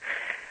for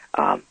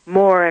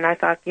more, and I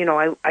thought,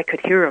 I could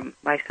hear him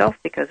myself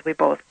because we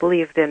both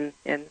believed in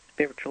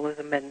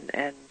spiritualism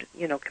and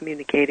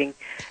communicating,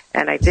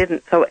 and I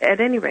didn't. So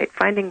at any rate,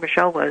 finding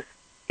Rochelle was,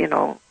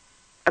 a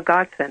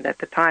godsend at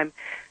the time.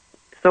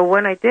 So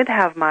when I did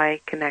have my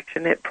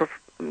connection,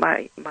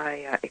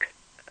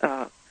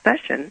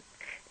 session,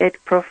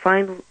 it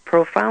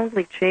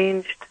profoundly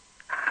changed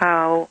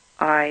how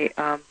I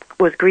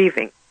was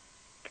grieving.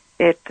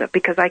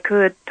 Because I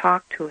could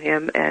talk to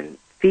him and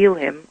feel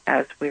him,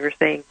 as we were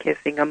saying,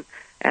 kissing him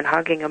and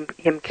hugging him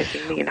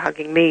kissing me and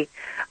hugging me.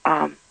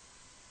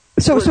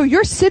 So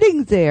you're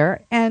sitting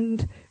there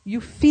and you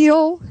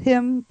feel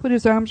him put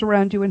his arms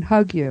around you and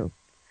hug you.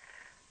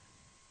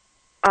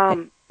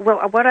 Well,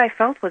 what I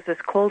felt was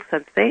this cold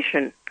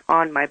sensation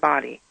on my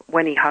body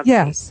when he hugged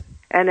me.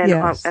 And then,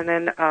 yes.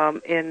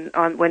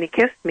 When he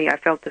kissed me, I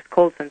felt this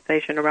cold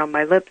sensation around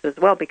my lips as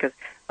well, because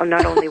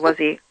not only was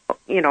he,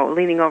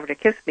 leaning over to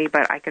kiss me,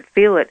 but I could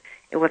feel it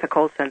with a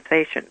cold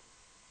sensation.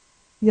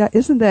 Yeah,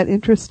 isn't that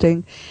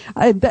interesting?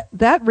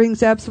 That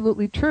rings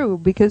absolutely true,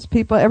 because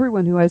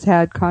everyone who has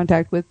had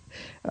contact with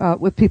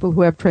people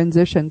who have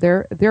transitioned,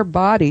 their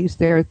bodies,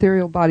 their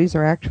ethereal bodies,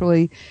 are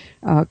actually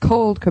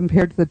cold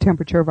compared to the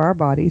temperature of our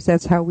bodies.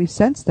 That's how we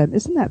sense them.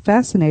 Isn't that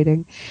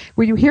fascinating?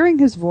 Were you hearing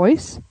his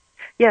voice?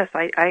 Yes,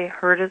 I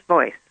heard his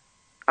voice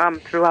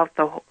throughout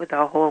the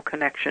whole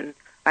connection.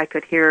 I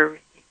could hear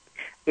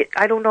it.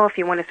 I don't know if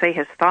you want to say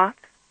his thoughts,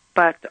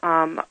 but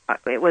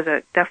it was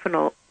a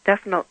definite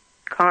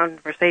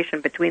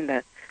conversation between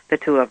the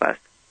two of us.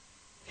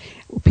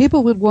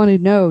 People would want to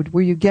know,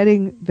 were you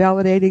getting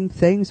validating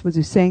things? Was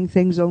he saying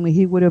things only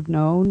he would have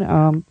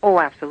known? Oh,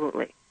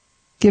 absolutely.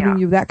 Giving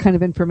you that kind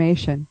of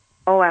information?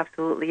 Oh,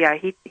 absolutely, yeah.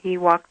 He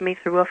walked me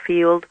through a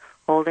field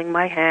holding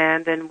my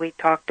hand, and we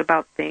talked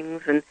about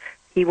things, and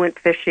he went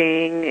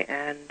fishing,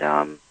 and,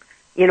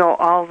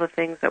 all the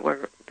things that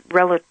were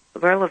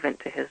relevant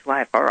to his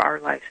life or our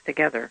lives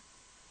together.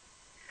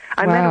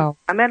 I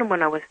met him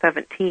when I was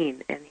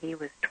 17, and he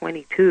was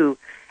 22,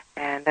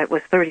 and that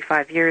was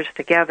 35 years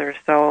together.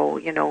 So,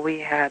 we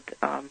had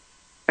a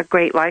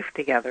great life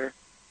together.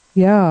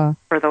 Yeah.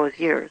 For those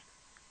years.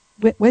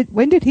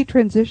 When did he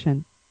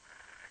transition?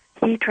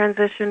 He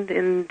transitioned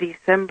in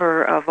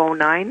December of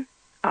 2009,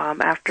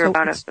 after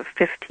about a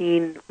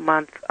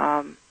 15-month,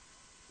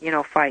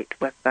 fight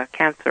with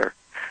cancer.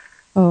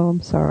 Oh,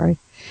 I'm sorry.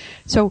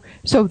 So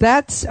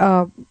that's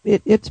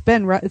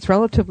it's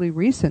relatively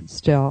recent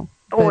still.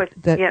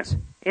 Yes.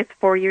 it's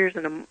 4 years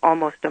and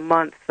almost a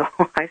month, so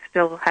I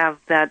still have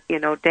that,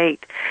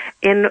 date.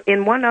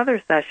 In one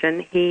other session,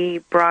 he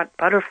brought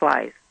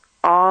butterflies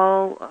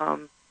all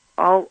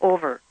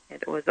over.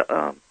 It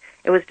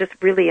was just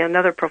really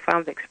another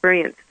profound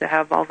experience to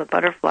have all the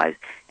butterflies.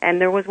 And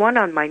there was one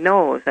on my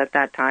nose at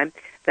that time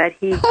that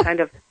he kind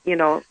of,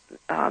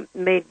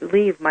 made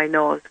leave my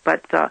nose.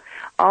 But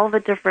all the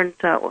different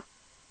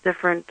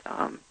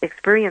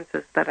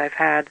experiences that I've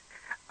had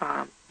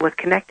with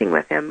connecting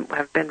with him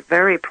have been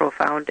very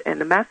profound,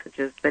 and the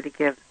messages that he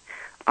gives,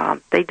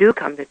 they do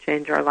come to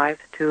change our lives,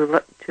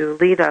 to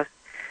lead us,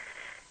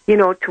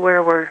 to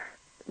where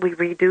we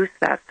reduce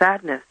that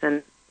sadness.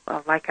 And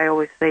like I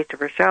always say to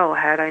Rochelle,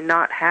 had I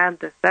not had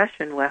the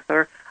session with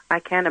her, I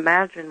can't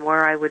imagine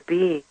where I would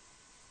be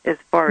as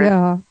far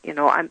as,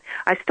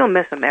 I still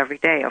miss him every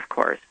day, of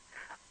course,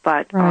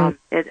 but right.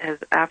 It has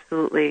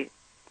absolutely,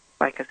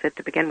 like I said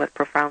to begin with,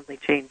 profoundly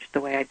changed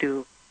the way I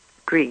do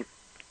grieve.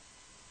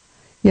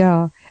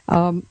 Yeah.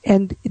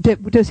 And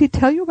does he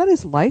tell you about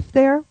his life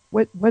there?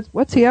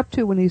 What's he up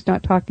to when he's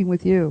not talking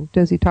with you?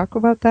 Does he talk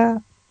about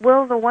that?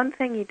 Well, the one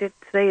thing he did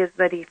say is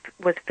that he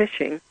was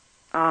fishing.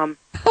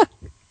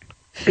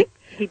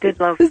 He did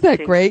love fishing. Isn't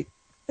that great?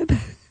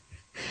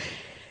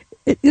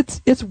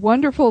 It's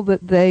wonderful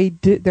that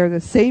they're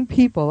the same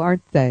people,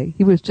 aren't they?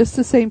 He was just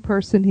the same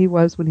person he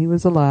was when he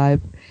was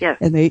alive. Yes.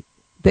 And they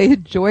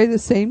enjoy the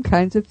same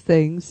kinds of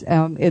things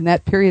in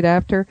that period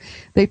after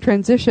they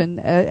transition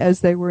as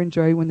they were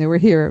enjoying when they were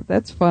here.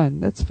 That's fun.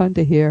 That's fun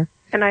to hear.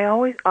 And I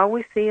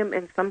always see him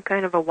in some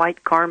kind of a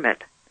white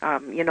garment,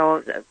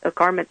 a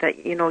garment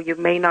that, you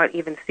may not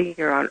even see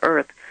here on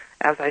Earth,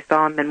 as I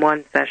saw him in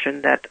one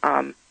session, that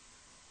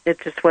it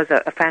just was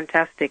a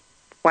fantastic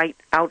white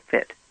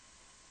outfit.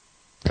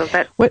 So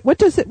that what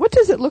does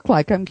it look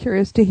like? I'm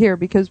curious to hear,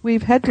 because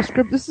we've had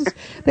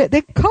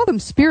they call them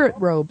spirit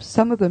robes.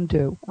 Some of them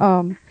do,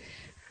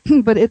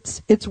 but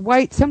it's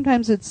white.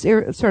 Sometimes it's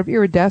sort of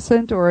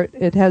iridescent, or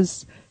it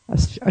has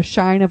a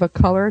shine of a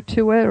color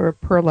to it, or a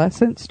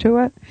pearlescence to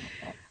it.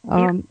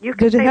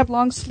 Does it have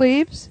long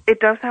sleeves? It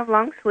does have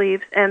long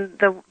sleeves, and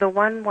the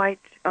one white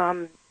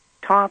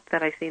top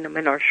that I seen him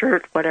in, or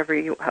shirt, whatever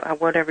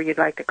you'd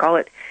like to call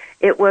it,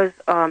 it was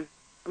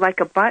like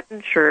a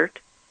button shirt.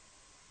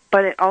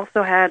 But it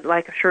also had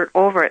like a shirt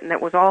over it, and it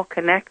was all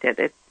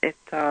connected. It's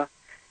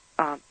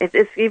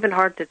even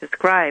hard to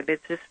describe.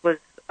 It just was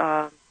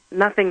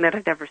nothing that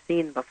I'd ever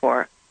seen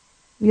before.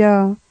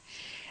 Yeah,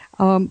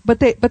 but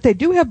they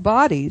do have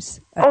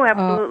bodies. Oh,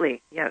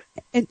 absolutely, yes.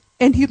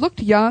 And he looked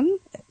young.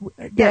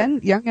 Again,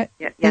 yes.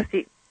 young. Yes,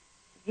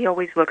 he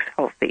always looks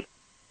healthy.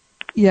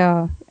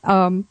 Yeah,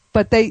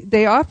 but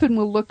they often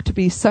will look to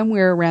be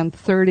somewhere around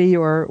 30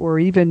 or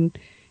even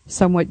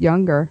somewhat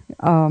younger.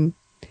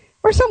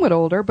 Or somewhat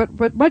older,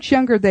 but much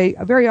younger.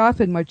 Very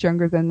often much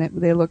younger than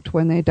they looked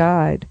when they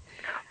died.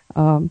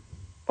 Oh,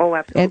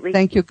 absolutely. And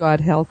thank you,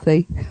 God,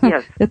 healthy.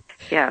 Yes,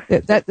 yes.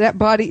 That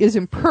body is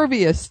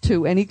impervious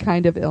to any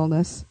kind of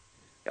illness.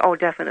 Oh,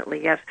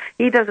 definitely, yes.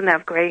 He doesn't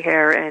have gray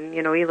hair, and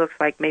he looks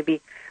like maybe,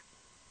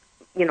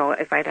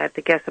 if I'd had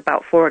to guess,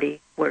 about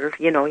 40. Where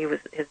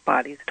his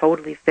body's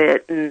totally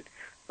fit and,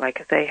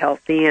 like I say,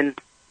 healthy and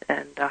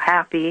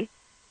happy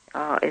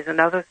is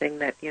another thing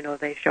that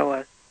they show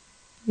us.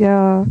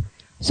 Yeah.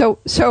 So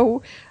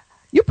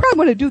you probably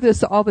want to do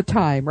this all the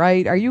time,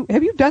 right?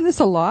 Have you done this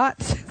a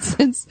lot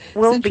since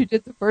you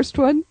did the first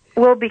one?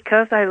 Well,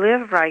 because I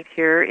live right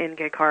here in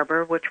Gig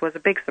Harbor, which was a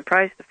big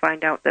surprise to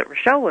find out that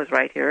Rochelle was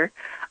right here.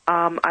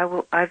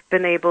 I've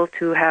been able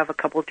to have a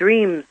couple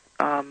dreams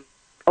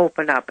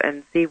open up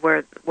and see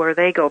where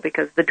they go,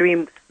 because the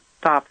dream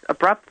stops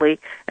abruptly,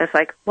 and it's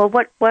like, well,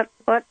 what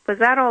was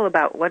that all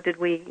about? What did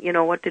we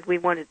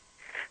want to?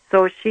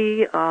 So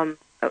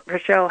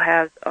Rochelle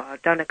has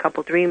done a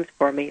couple dreams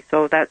for me,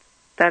 so that's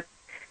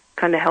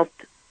kind of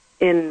helped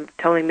in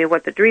telling me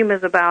what the dream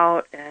is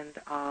about, and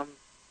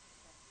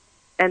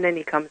then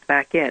he comes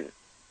back in.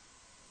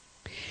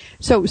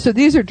 So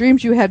these are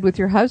dreams you had with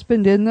your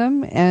husband in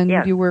them, and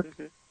yes. you were,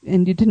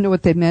 and you didn't know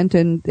what they meant,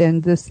 and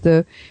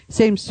the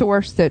same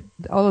source that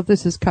all of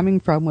this is coming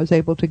from was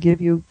able to give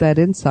you that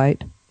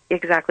insight.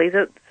 Exactly.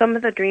 Some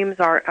of the dreams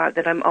are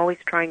that I'm always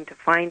trying to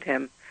find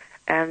him.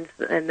 And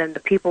then the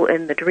people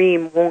in the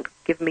dream won't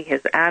give me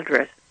his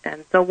address.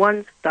 And so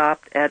one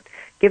stopped at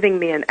giving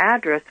me an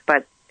address,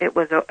 but it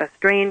was a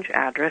strange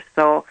address.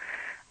 So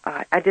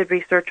I did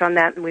research on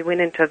that, and we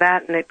went into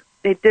that, and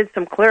it did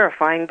some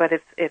clarifying, but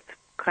it's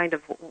kind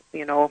of,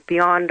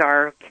 beyond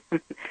our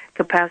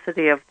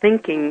capacity of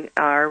thinking,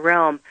 our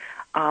realm.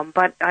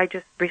 But I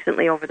just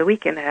recently, over the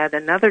weekend, had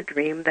another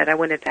dream that I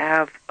wanted to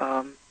have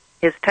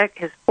his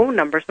phone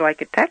number so I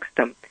could text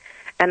him.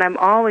 And I'm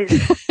always,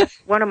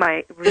 one of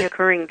my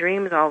reoccurring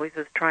dreams always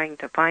is trying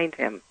to find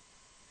him.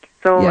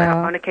 So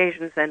on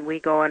occasions then we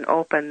go and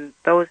open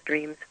those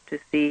dreams to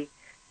see,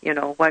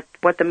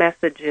 what the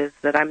message is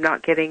that I'm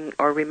not getting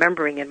or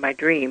remembering in my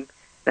dream,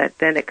 that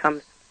then it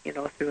comes,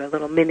 through a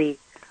little mini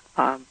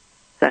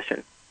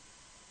session.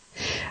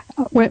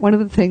 One of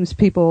the things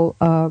people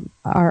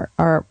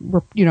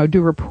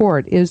do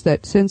report is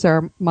that since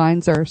our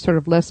minds are sort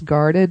of less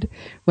guarded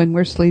when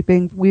we're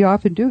sleeping, we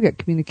often do get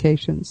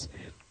communications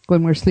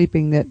when we're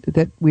sleeping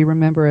that we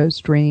remember as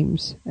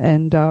dreams,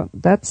 and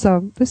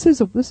this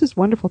is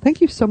wonderful.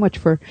 Thank you so much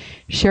for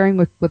sharing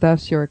with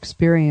us your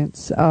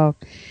experience.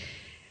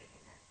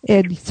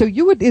 And so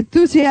you would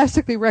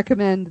enthusiastically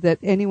recommend that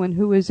anyone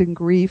who is in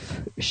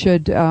grief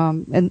should,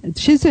 and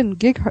she's in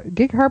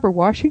Gig Harbor,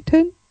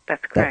 Washington.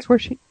 That's correct. That's where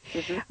she.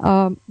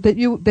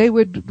 Mm-hmm. They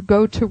would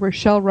go to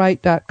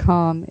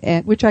RochelleWright.com,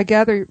 and which I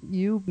gather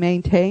you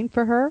maintain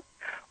for her.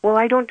 Well,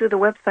 I don't do the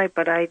website,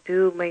 but I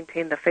do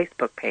maintain the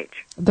Facebook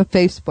page. The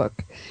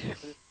Facebook.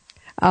 Mm-hmm.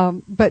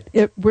 But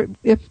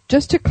if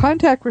just to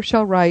contact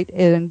Rochelle Wright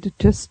and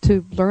just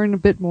to learn a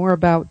bit more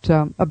about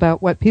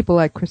what people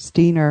like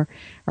Christine are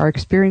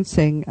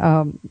experiencing,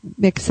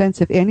 makes sense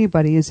if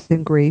anybody is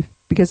in grief.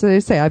 Because as I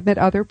say, I've met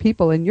other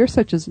people, and yours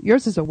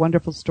is a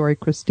wonderful story,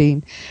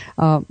 Christine.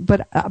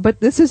 But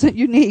this isn't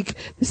unique.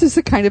 This is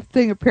the kind of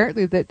thing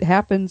apparently that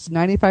happens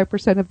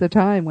 95% of the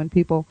time when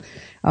people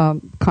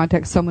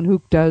contact someone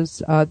who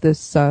does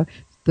this.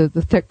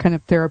 The kind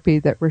of therapy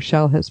that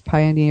Rochelle has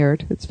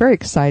pioneered. It's very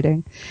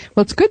exciting.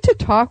 Well, it's good to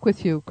talk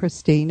with you,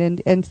 Christine,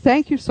 and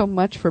thank you so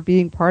much for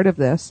being part of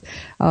this.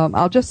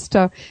 I'll just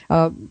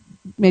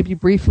maybe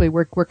briefly,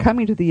 we're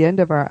coming to the end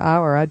of our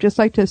hour. I'd just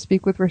like to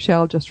speak with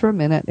Rochelle just for a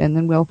minute, and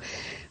then we'll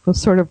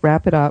sort of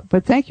wrap it up.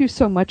 But thank you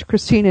so much,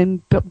 Christine,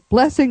 and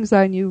blessings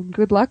on you.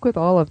 Good luck with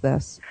all of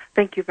this.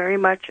 Thank you very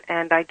much,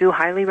 and I do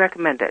highly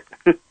recommend it.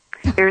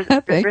 Here's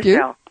Thank Rochelle.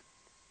 You.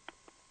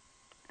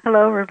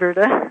 Hello,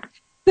 Roberta.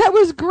 That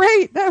was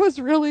great. That was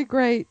really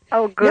great.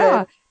 Oh, good.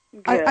 Yeah.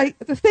 Good.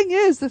 The thing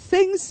is, the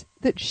things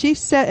that she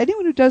said,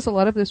 anyone who does a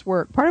lot of this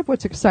work, part of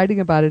what's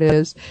exciting about it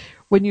is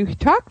when you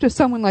talk to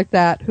someone like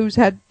that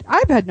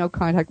I've had no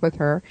contact with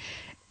her,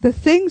 the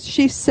things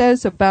she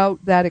says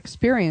about that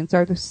experience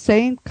are the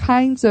same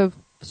kinds of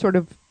sort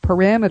of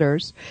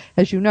parameters,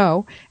 as you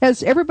know,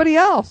 as everybody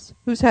else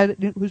who's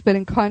been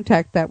in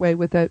contact that way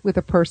with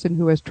a person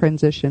who has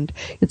transitioned.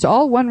 It's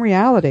all one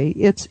reality.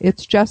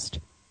 It's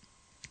just,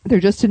 they're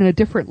just in a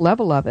different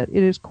level of it.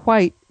 It is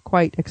quite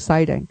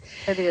exciting.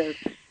 It is.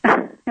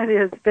 It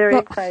is very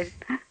exciting.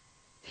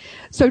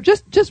 So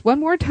just one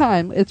more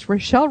time, it's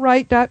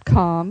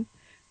RochelleWright.com,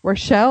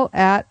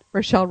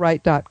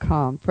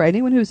 Rochelle@RochelleWright.com. For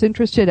anyone who's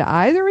interested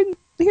either in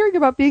hearing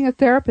about being a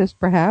therapist,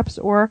 perhaps,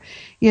 or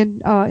in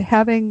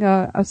having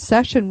a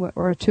session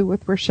or two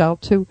with Rochelle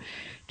to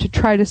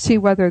try to see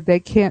whether they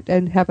can't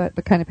and have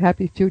the kind of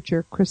happy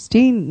future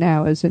Christine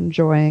now is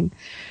enjoying.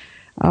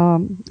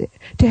 To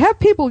have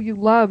people you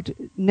loved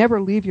never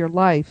leave your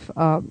life,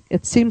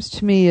 it seems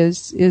to me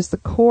is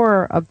the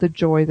core of the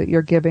joy that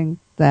you're giving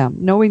them,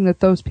 knowing that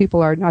those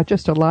people are not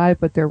just alive,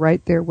 but they're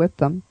right there with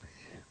them.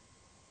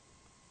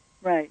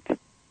 Right.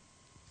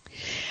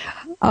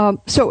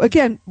 So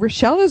again,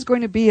 Rochelle is going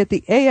to be at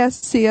the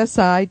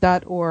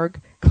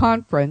ASCSI.org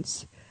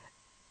conference,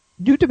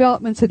 New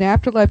Developments in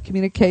Afterlife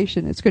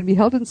Communication. It's going to be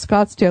held in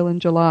Scottsdale in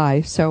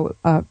July. So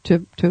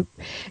to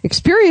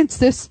experience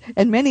this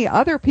and many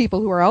other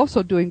people who are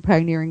also doing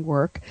pioneering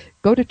work,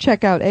 go to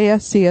check out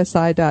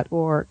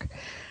ASCSI.org.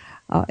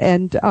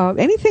 And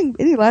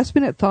any last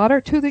minute thought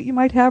or two that you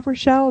might have,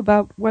 Rochelle,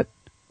 about what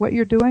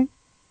you're doing?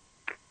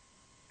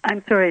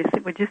 I'm sorry,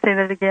 would you say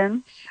that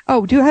again?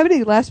 Oh, do you have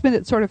any last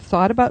minute sort of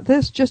thought about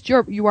this? Just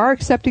you are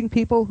accepting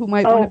people who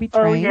might want to be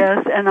trained? Oh,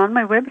 yes, and on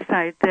my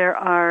website there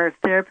are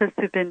therapists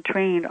who've been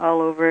trained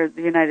all over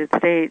the United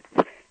States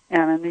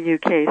and in the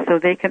UK, so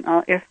they can,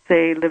 if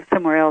they live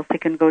somewhere else, they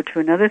can go to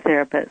another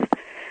therapist.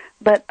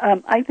 But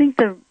I think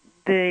the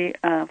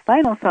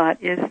final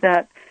thought is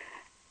that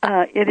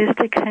it is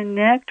to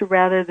connect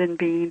rather than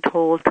being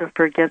told to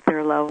forget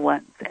their loved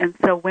ones. And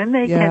so when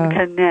they can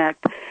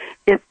connect,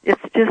 it's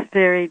just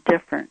very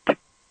different.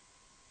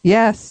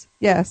 Yes.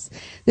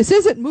 This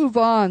isn't move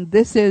on.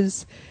 This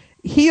is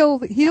heal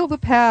the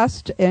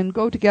past and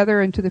go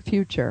together into the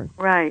future.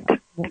 Right.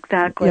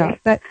 Exactly. Yeah.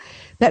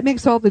 That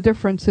makes all the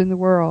difference in the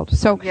world.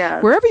 So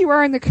wherever you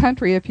are in the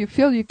country, if you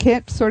feel you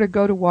can't sort of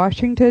go to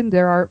Washington,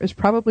 is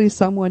probably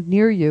someone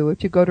near you.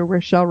 If you go to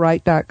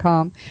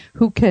RochelleWright.com,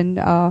 who can,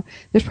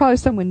 there's probably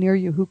someone near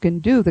you who can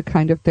do the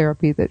kind of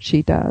therapy that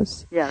she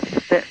does. Yes,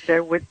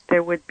 there would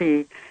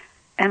be.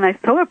 And I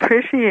so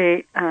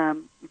appreciate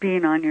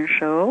being on your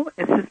show.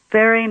 It's just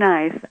very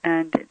nice,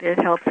 and it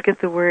helps get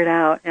the word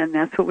out, and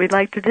that's what we'd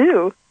like to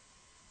do.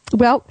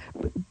 Well,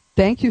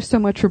 thank you so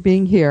much for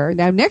being here.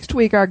 Now, next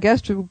week, our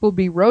guest will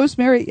be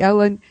Rosemary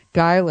Ellen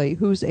Guiley,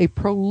 who's a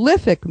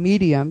prolific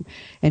medium,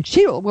 and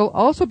she will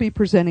also be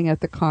presenting at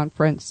the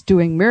conference,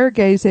 doing mirror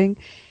gazing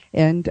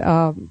and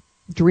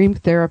dream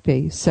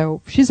therapy.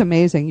 So she's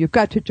amazing. You've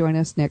got to join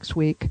us next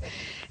week.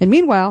 And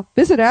meanwhile,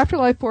 visit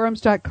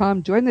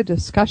afterlifeforums.com, join the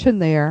discussion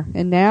there.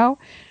 And now,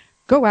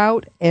 go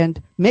out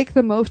and make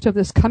the most of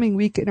this coming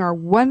week in our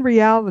one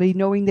reality,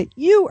 knowing that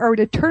you are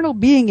an eternal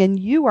being and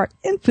you are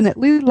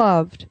infinitely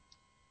loved.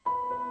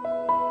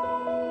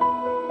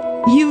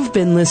 You've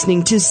been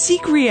listening to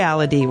Seek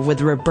Reality with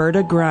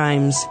Roberta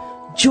Grimes.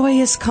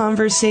 Joyous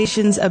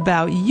conversations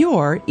about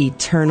your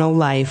eternal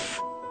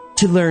life.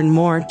 To learn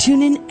more,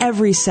 tune in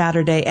every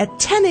Saturday at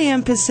 10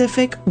 a.m.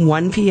 Pacific,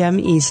 1 p.m.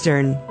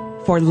 Eastern.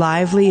 For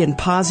lively and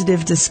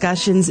positive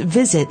discussions,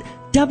 visit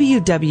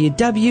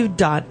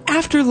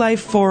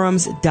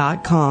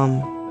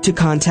www.afterlifeforums.com. To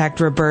contact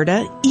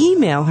Roberta,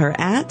 email her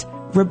at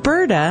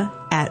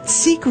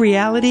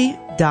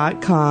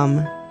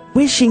roberta@seekreality.com.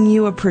 Wishing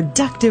you a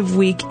productive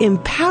week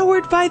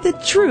empowered by the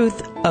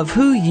truth of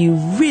who you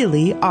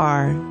really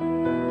are.